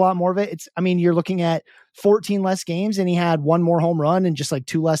like there was a lot more of it. You're looking at 14 less games, and he had one more home run and just like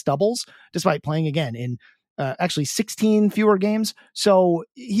 2 less doubles, despite playing again in actually 16 fewer games. So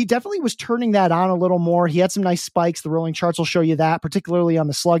he definitely was turning that on a little more. He had some nice spikes. The rolling charts will show you that, particularly on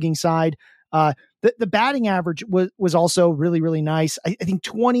the slugging side. The batting average was also really, really nice. I think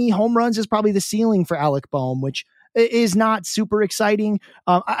 20 home runs is probably the ceiling for Alec Bohm, which is not super exciting.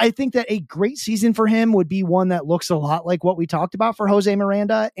 I think that a great season for him would be one that looks a lot like what we talked about for Jose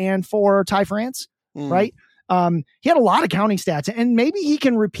Miranda and for Ty France, right? He had a lot of counting stats, and maybe he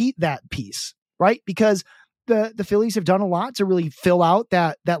can repeat that piece, right? Because the Phillies have done a lot to really fill out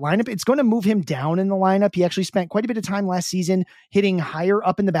that lineup. It's going to move him down in the lineup. He actually spent quite a bit of time last season hitting higher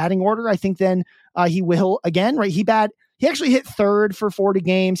up in the batting order, I think, than he will again, right? He actually hit third for 40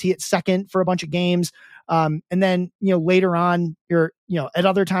 games. He hit second for a bunch of games. And then, later on, at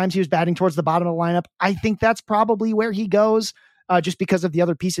other times he was batting towards the bottom of the lineup. I think that's probably where he goes, just because of the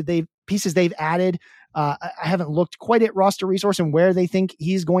other pieces they've added. I haven't looked quite at roster resource and where they think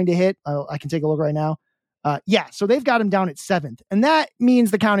he's going to hit. I can take a look right now. So they've got him down at 7th, and that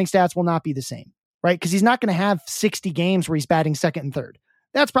means the counting stats will not be the same, right? Because he's not going to have 60 games where he's batting second and third.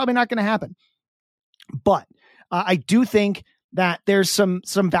 That's probably not going to happen. But I do think that there's some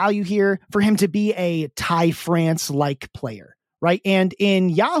value here for him to be a Ty France-like player, right? And in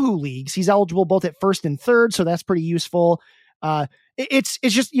Yahoo leagues, he's eligible both at first and third, so that's pretty useful. It's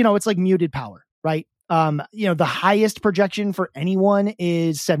just, it's like muted power, right? The highest projection for anyone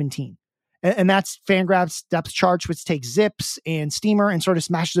is 17. And that's Fangraphs depth charts, which takes Zips and Steamer and sort of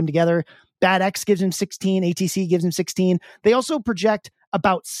smashes them together. BATX gives him 16. ATC gives him 16. They also project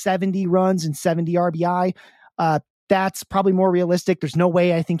about 70 runs and 70 RBI. That's probably more realistic. There's no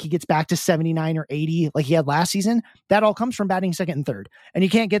way I think he gets back to 79 or 80 like he had last season. That all comes from batting second and third. And you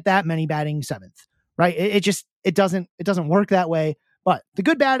can't get that many batting 7th, right? It doesn't work that way. But the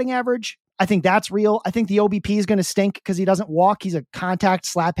good batting average, I think that's real. I think the OBP is going to stink because he doesn't walk. He's a contact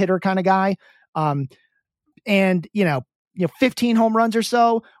slap hitter kind of guy. And 15 home runs or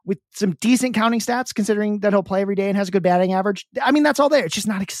so with some decent counting stats, considering that he'll play every day and has a good batting average. I mean, that's all there. It's just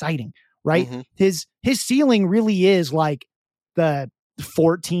not exciting, right? Mm-hmm. His ceiling really is like the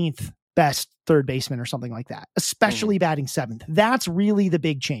 14th best third baseman or something like that, especially batting 7th. That's really the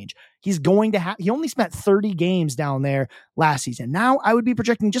big change. He's going to have, he only spent 30 games down there last season. Now I would be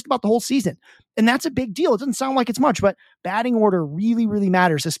projecting just about the whole season. And that's a big deal. It doesn't sound like it's much, but batting order really, really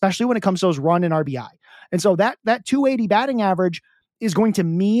matters, especially when it comes to those run and RBI. And so that 280 batting average is going to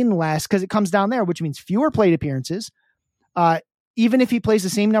mean less because it comes down there, which means fewer plate appearances. Even if he plays the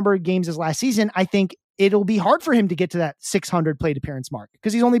same number of games as last season, I think it'll be hard for him to get to that 600 plate appearance mark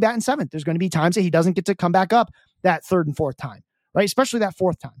because he's only batting 7th. There's going to be times that he doesn't get to come back up that 3rd and 4th time, right? Especially that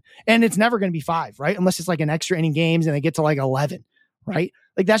fourth time. And it's never going to be 5, right? Unless it's like an extra inning games and they get to like 11, right?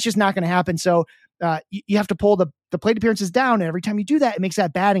 Like that's just not going to happen. So you have to pull the plate appearances down. And every time you do that, it makes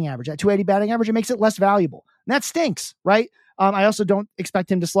that batting average, that 280 batting average, it makes it less valuable. And that stinks, right? I also don't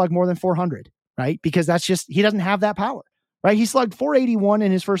expect him to slug more than 400, right? Because that's just, he doesn't have that power, right? He slugged 481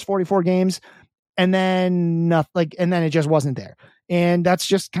 in his first 44 games. And then nothing, and then it just wasn't there. And that's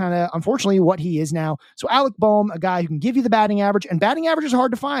just kind of, unfortunately, what he is now. So Alec Bohm, a guy who can give you the batting average, and batting average is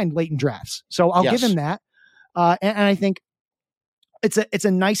hard to find late in drafts. So I'll give him that. And I think it's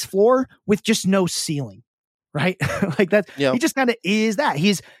a nice floor with just no ceiling, right? Like that. Yep. He just kind of is that.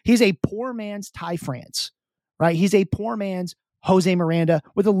 He's a poor man's Ty France, right? He's a poor man's Jose Miranda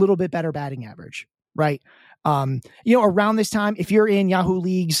with a little bit better batting average, right? Around this time, if you're in Yahoo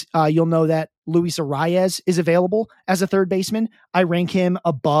leagues, you'll know that Luis Arraez is available as a third baseman. I rank him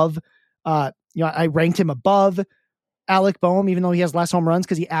above, I ranked him above Alec Bohm, even though he has less home runs,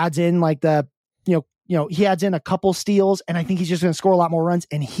 because he adds in like he adds in a couple steals, and I think he's just going to score a lot more runs,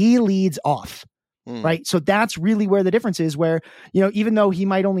 and he leads off. Right. So that's really where the difference is, where, even though he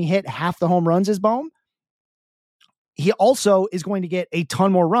might only hit half the home runs as Bohm, he also is going to get a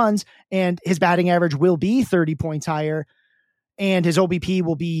ton more runs, and his batting average will be 30 points higher, and his OBP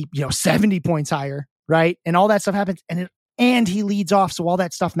will be, 70 points higher. Right. And all that stuff happens, and he leads off. So all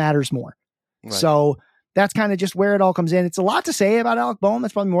that stuff matters more. Right. So that's kind of just where it all comes in. It's a lot to say about Alec Bohm.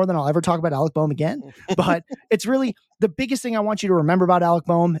 That's probably more than I'll ever talk about Alec Bohm again, but it's really the biggest thing I want you to remember about Alec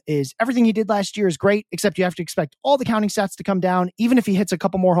Bohm is everything he did last year is great, except you have to expect all the counting stats to come down, even if he hits a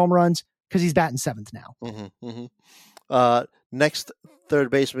couple more home runs, because he's batting 7th now. Next third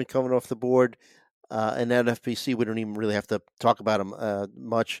baseman coming off the board, and at FPC, we don't even really have to talk about him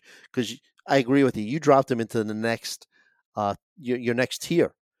much, because I agree with you. You dropped him into the next, your next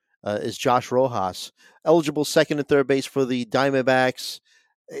tier is Josh Rojas, eligible second and third base for the Diamondbacks.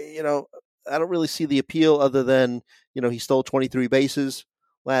 I don't really see the appeal other than, he stole 23 bases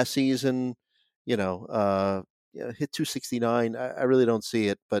last season, hit 269. I really don't see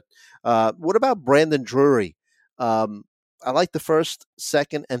it. But what about Brandon Drury? I like the first,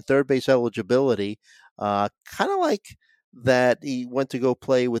 second, and third base eligibility. Kind of like that he went to go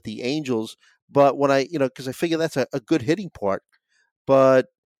play with the Angels. But when because I figure that's a good hitting part. But,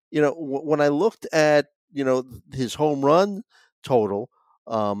 when I looked at, his home run total,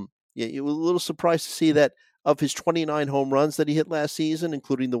 you were a little surprised to see that of his 29 home runs that he hit last season,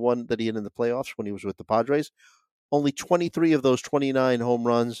 including the one that he hit in the playoffs when he was with the Padres, only 23 of those 29 home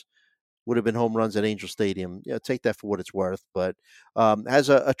runs would have been home runs at Angel Stadium. Take that for what it's worth. But has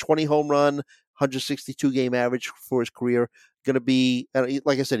a 20 home run, 162 game average for his career. Going to be,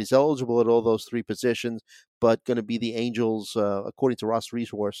 like I said, he's eligible at all those 3 positions, but going to be the Angels, according to Ross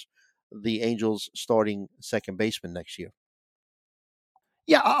Resource, the Angels starting second baseman next year.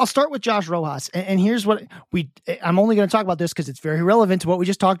 Yeah, I'll start with Josh Rojas. And here's what I'm only going to talk about this because it's very relevant to what we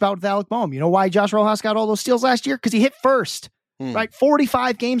just talked about with Alec Bohm. You know why Josh Rojas got all those steals last year? Because he hit first. Right,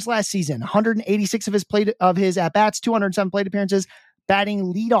 45 games last season, 186 of his at bats, 207 plate appearances,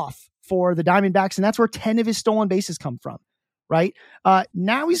 batting leadoff for the Diamondbacks, and that's where 10 of his stolen bases come from. Right,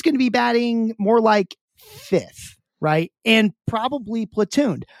 now he's going to be batting more like 5th, right, and probably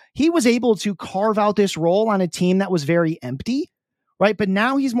platooned. He was able to carve out this role on a team that was very empty. Right, but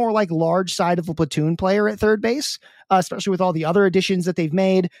now he's more like large side of a platoon player at third base, especially with all the other additions that they've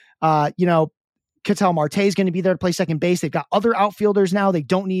made. Ketel Marte is going to be there to play second base. They've got other outfielders now. They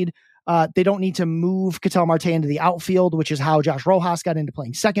don't need to move Ketel Marte into the outfield, which is how Josh Rojas got into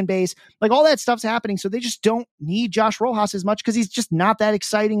playing second base. Like all that stuff's happening. So they just don't need Josh Rojas as much because he's just not that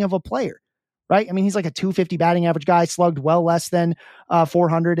exciting of a player. Right. I mean, he's like a 250 batting average guy, slugged well less than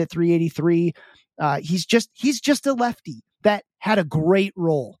 400 at 383. He's just a lefty that had a great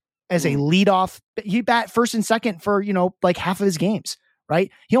role as a leadoff. He bat first and second for, like half of his games. Right.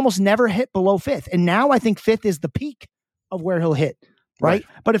 He almost never hit below 5th. And now I think 5th is the peak of where he'll hit. Right.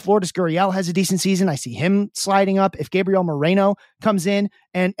 But if Lourdes Gurriel has a decent season, I see him sliding up. If Gabriel Moreno comes in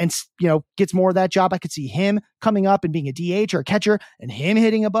and gets more of that job, I could see him coming up and being a DH or a catcher and him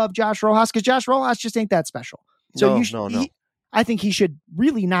hitting above Josh Rojas, because Josh Rojas just ain't that special. So I think he should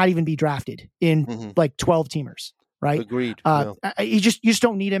really not even be drafted in like 12 teamers. Right. Agreed. You just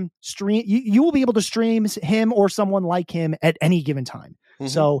don't need him. You will be able to stream him or someone like him at any given time.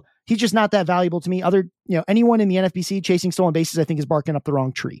 So he's just not that valuable to me. Anyone in the NFBC chasing stolen bases, I think, is barking up the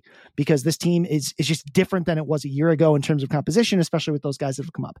wrong tree, because this team is just different than it was a year ago in terms of composition, especially with those guys that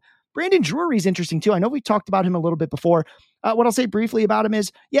have come up. Brandon Drury is interesting too. I know we talked about him a little bit before. What I'll say briefly about him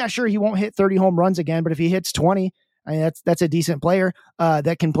is, yeah, sure, he won't hit 30 home runs again, but if he hits 20, I mean, that's a decent player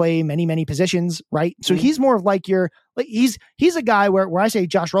that can play many positions, right? So he's more of like he's a guy where I say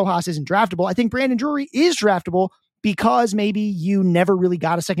Josh Rojas isn't draftable. I think Brandon Drury is draftable because maybe you never really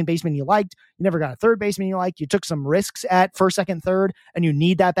got a second baseman you liked. You never got a third baseman you liked. You took some risks at first, second, third, and you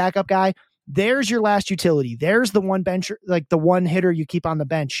need that backup guy. There's your last utility. There's the one bench, like the one hitter you keep on the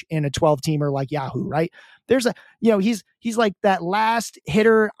bench in a 12-teamer like Yahoo, right? There's he's like that last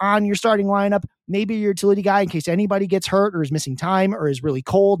hitter on your starting lineup, maybe your utility guy in case anybody gets hurt or is missing time or is really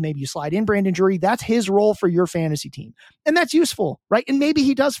cold. Maybe you slide in Brandon Drury. That's his role for your fantasy team. And that's useful, right? And maybe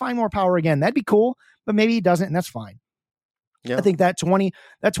he does find more power again. That'd be cool, but maybe he doesn't, and that's fine. Yeah. I think that 20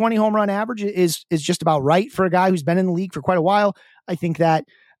 home run average is just about right for a guy who's been in the league for quite a while. I think that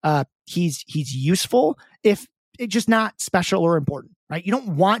he's useful if it's just not special or important, right? You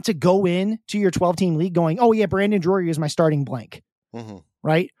don't want to go in to your 12-team league going, oh yeah, Brandon Drury is my starting blank,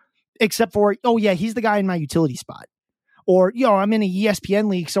 right? Except for, oh yeah, he's the guy in my utility spot. Or, I'm in a ESPN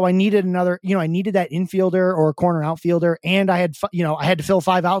league, so I needed I needed that infielder or corner outfielder, and I had to fill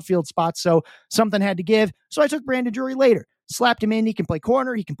 5 outfield spots, so something had to give. So I took Brandon Drury later, slapped him in. He can play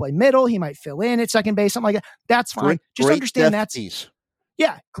corner, he can play middle, he might fill in at second base, something like that. That's fine. Just understand that's piece.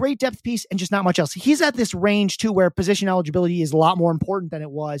 Yeah, great depth piece and just not much else. He's at this range too where position eligibility is a lot more important than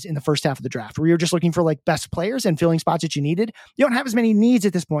it was in the first half of the draft, where you're just looking for like best players and filling spots that you needed. You don't have as many needs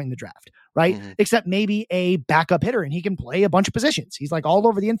at this point in the draft, right? Except maybe a backup hitter, and he can play a bunch of positions. He's like all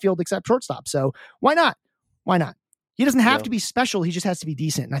over the infield except shortstop. So why not? Why not? He doesn't have to be special. He just has to be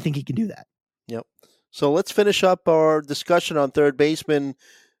decent. And I think he can do that. Yep. So let's finish up our discussion on third baseman.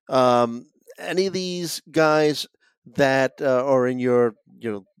 Any of these guys that are in your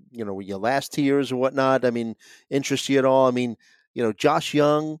last tiers or whatnot, I mean, interest you at all? I mean, Josh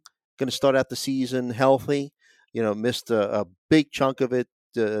Young going to start out the season healthy, missed a big chunk of it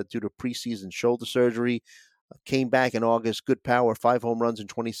due to preseason shoulder surgery, came back in August, good power, 5 home runs in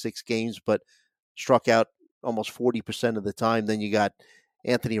 26 games, but struck out almost 40% of the time. Then you got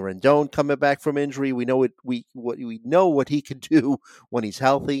Anthony Rendon coming back from injury. We know we know what he can do when he's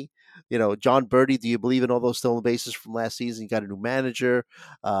healthy. John Birdie, do you believe in all those stolen bases from last season? You got a new manager.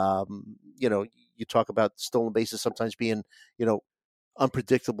 You talk about stolen bases sometimes being,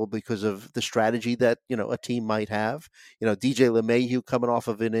 unpredictable because of the strategy that, a team might have. DJ LeMahieu coming off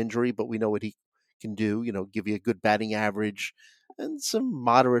of an injury, but we know what he can do, give you a good batting average and some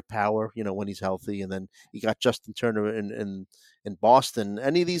moderate power, when he's healthy. And then you got Justin Turner in Boston.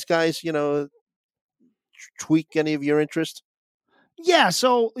 Any of these guys, tweak any of your interest? Yeah,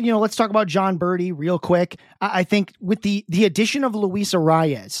 so, let's talk about John Birdie real quick. I think with the addition of Luis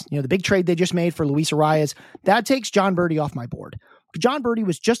Arraez, the big trade they just made for Luis Arraez, that takes John Birdie off my board. John Birdie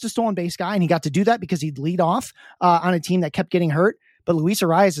was just a stolen base guy, and he got to do that because he'd lead off on a team that kept getting hurt. But Luis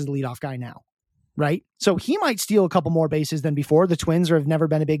Arraez is the leadoff guy now, right? So he might steal a couple more bases than before. The Twins have never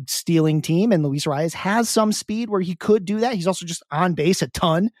been a big stealing team, and Luis Arraez has some speed where he could do that. He's also just on base a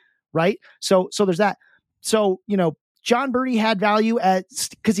ton, right? So there's that. So, John Birdie had value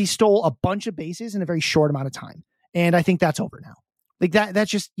because he stole a bunch of bases in a very short amount of time. And I think that's over now. Like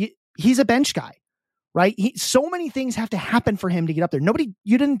that's just, he's a bench guy, right? So many things have to happen for him to get up there.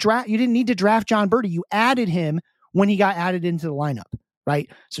 You didn't need to draft John Birdie. You added him when he got added into the lineup, right?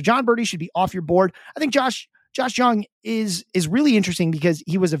 So John Birdie should be off your board. I think Josh Young is really interesting because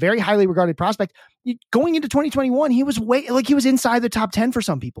he was a very highly regarded prospect. Going into 2021, he was he was inside the top 10 for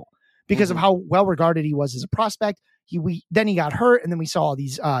some people because of how well regarded he was as a prospect. Then he got hurt, and then we saw all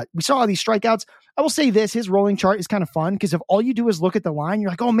these strikeouts. I will say this: his rolling chart is kind of fun because if all you do is look at the line, you're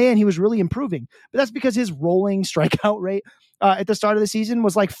like, oh man, he was really improving. But that's because his rolling strikeout rate at the start of the season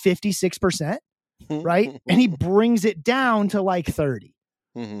was like 56%, right? And he brings it down to like 30,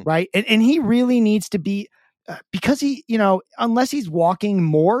 right? And he really needs to be because he, unless he's walking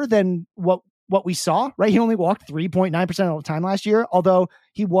more than what we saw, right? He only walked 3.9% of the time last year, although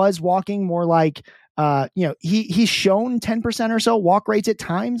he was walking more like. He's shown 10% or so walk rates at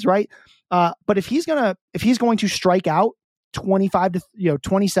times, right? But if he's going to strike out 27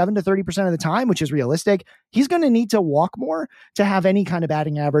 to 30% of the time, which is realistic, he's going to need to walk more to have any kind of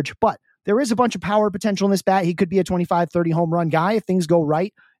batting average. But there is a bunch of power potential in this bat. He could be a 25, 30 home run guy if things go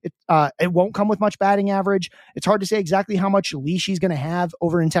right. It won't come with much batting average. It's hard to say exactly how much leash he's going to have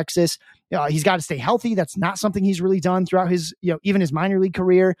over in Texas. He's got to stay healthy. That's not something he's really done throughout his, even his minor league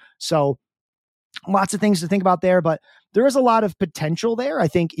career. So lots of things to think about there, but there is a lot of potential there. I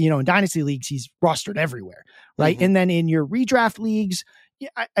think, in dynasty leagues, he's rostered everywhere, right? And then in your redraft leagues,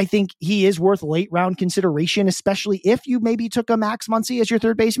 I think he is worth late round consideration, especially if you maybe took a Max Muncy as your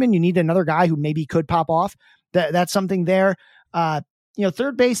third baseman. You need another guy who maybe could pop off. That's something there.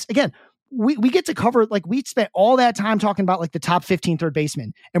 Third base, again, we get to cover, like, we spent all that time talking about like the top 15 third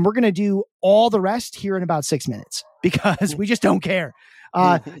basemen, and we're going to do all the rest here in about 6 minutes because we just don't care.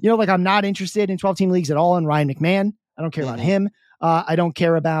 Like, I'm not interested in 12 team leagues at all in Ryan McMahon. I don't care about him. I don't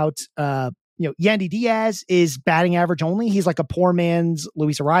care about, Yandy Diaz is batting average only. He's like a poor man's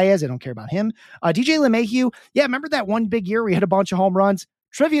Luis Arias. I don't care about him. DJ LeMahieu. Yeah. Remember that one big year we hit a bunch of home runs?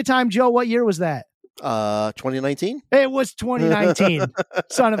 Trivia time, Joe. What year was that? 2019. It was 2019.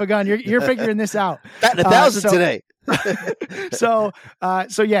 Son of a gun. You're figuring this out. Batting 1,000 today. So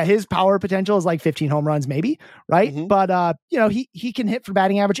yeah, his power potential is like 15 home runs, maybe, right? But he can hit for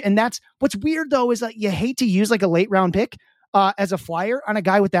batting average, and that's what's weird though, is that you hate to use like a late round pick as a flyer on a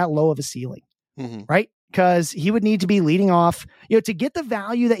guy with that low of a ceiling, right? Because he would need to be leading off, to get the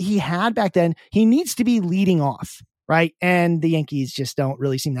value that he had back then. He needs to be leading off, right? And the Yankees just don't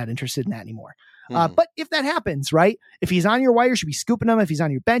really seem that interested in that anymore. But if that happens, right? If he's on your wire, you should be scooping him. If he's on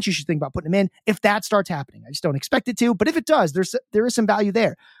your bench, you should think about putting him in. If that starts happening, I just don't expect it to. But if it does, there is some value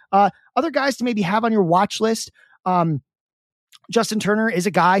there. Other guys to maybe have on your watch list. Justin Turner is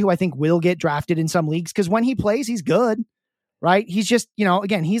a guy who I think will get drafted in some leagues because when he plays, he's good, right? He's just,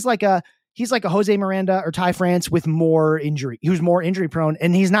 again, he's like a Jose Miranda or Ty France with more injury. Who's more injury prone,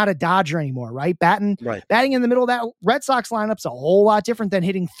 and he's not a Dodger anymore, right? Batting in the middle of that Red Sox lineup's a whole lot different than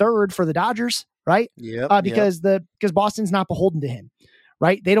hitting third for the Dodgers, right? Because Boston's not beholden to him,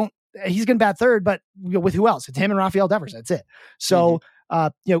 right? He's going to bat third, but with who else? It's him and Rafael Devers. That's it. So,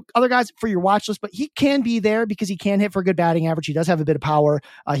 other guys for your watch list, but he can be there because he can hit for a good batting average. He does have a bit of power.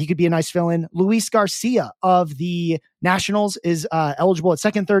 He could be a nice fill-in. Luis Garcia of the Nationals is eligible at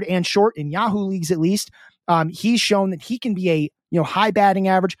second, third, and short in Yahoo leagues, at least. He's shown that he can be a high batting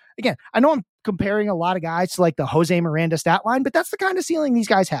average. Again, I know I'm comparing a lot of guys to like the Jose Miranda stat line, but that's the kind of ceiling these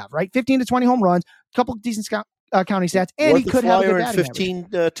guys have, right? 15 to 20 home runs, a couple of decent counting stats, and he could have a good batting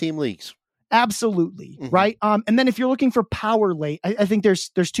 15 team leagues. Absolutely. Right. And then if you're looking for power late, I think there's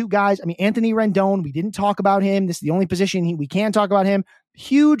two guys. I mean, Anthony Rendon, we didn't talk about him. This is the only position we can talk about him.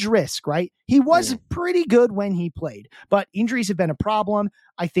 Huge risk, right? He was pretty good when he played, but injuries have been a problem.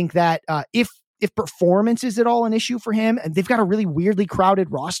 I think that if performance is at all an issue for him, and they've got a really weirdly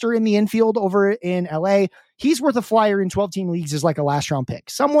crowded roster in the infield over in LA, he's worth a flyer in 12 team leagues as like a last round pick.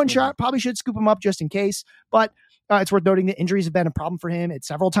 Someone probably should scoop him up just in case, but it's worth noting that injuries have been a problem for him at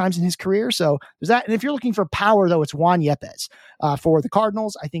several times in his career. So there's that. And if you're looking for power, though, it's Juan Yepes for the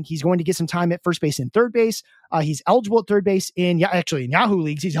Cardinals. I think he's going to get some time at first base and third base. He's eligible at third base in Yahoo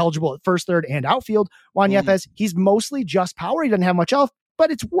leagues. He's eligible at first, third, and outfield. Juan Yepes, he's mostly just power. He doesn't have much else, but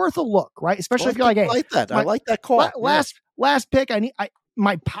it's worth a look, right? Especially if you're like, hey, I like that call. Last pick.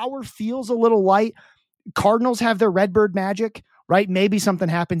 My power feels a little light. Cardinals have their Redbird magic. Right? Maybe something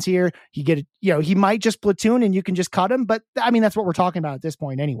happens here. He might just platoon and you can just cut him. But I mean, that's what we're talking about at this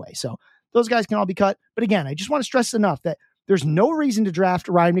point anyway. So those guys can all be cut. But again, I just want to stress enough that there's no reason to draft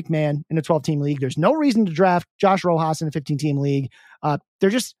Ryan McMahon in a 12 team league. There's no reason to draft Josh Rojas in a 15 team league.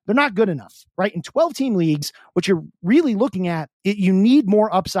 They're not good enough, right? In 12 team leagues, what you're really looking at, you need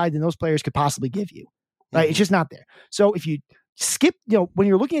more upside than those players could possibly give you, right? It's just not there. So if you skip, when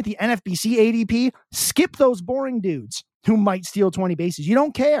you're looking at the NFBC ADP, skip those boring dudes who might steal 20 bases. You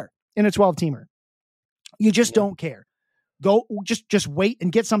don't care in a 12 teamer. You just don't care. Go just wait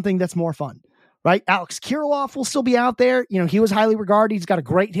and get something that's more fun, right? Alex Kirilloff will still be out there. He was highly regarded. He's got a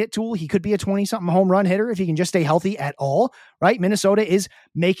great hit tool. He could be a 20-something home run hitter if he can just stay healthy at all, right? Minnesota is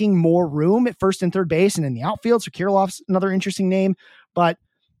making more room at first and third base and in the outfield. So Kirilloff's another interesting name, but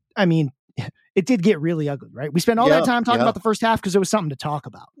I mean, it did get really ugly, right? We spent all that time talking about the first half because it was something to talk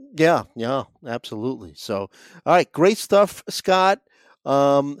about. Yeah, absolutely. So, all right, great stuff, Scott.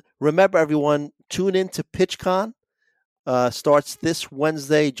 Remember, everyone, tune in to PitchCon. Starts this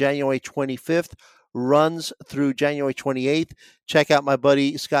Wednesday, January 25th, runs through January 28th. Check out my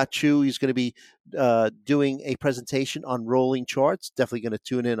buddy Scott Chu. He's going to be doing a presentation on rolling charts. Definitely going to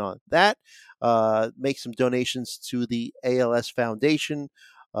tune in on that. Make some donations to the ALS Foundation.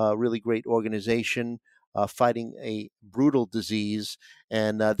 Really great organization fighting a brutal disease.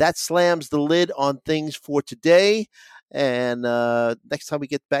 And that slams the lid on things for today. And next time we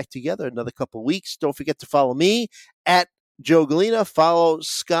get back together, another couple of weeks, don't forget to follow me at Joe Galena. Follow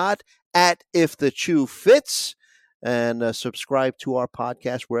Scott at If the Chew Fits. And subscribe to our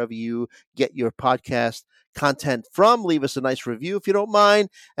podcast wherever you get your podcast content from. Leave us a nice review if you don't mind.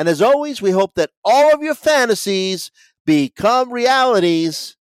 And as always, we hope that all of your fantasies become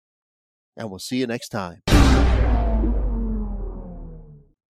realities. And we'll see you next time.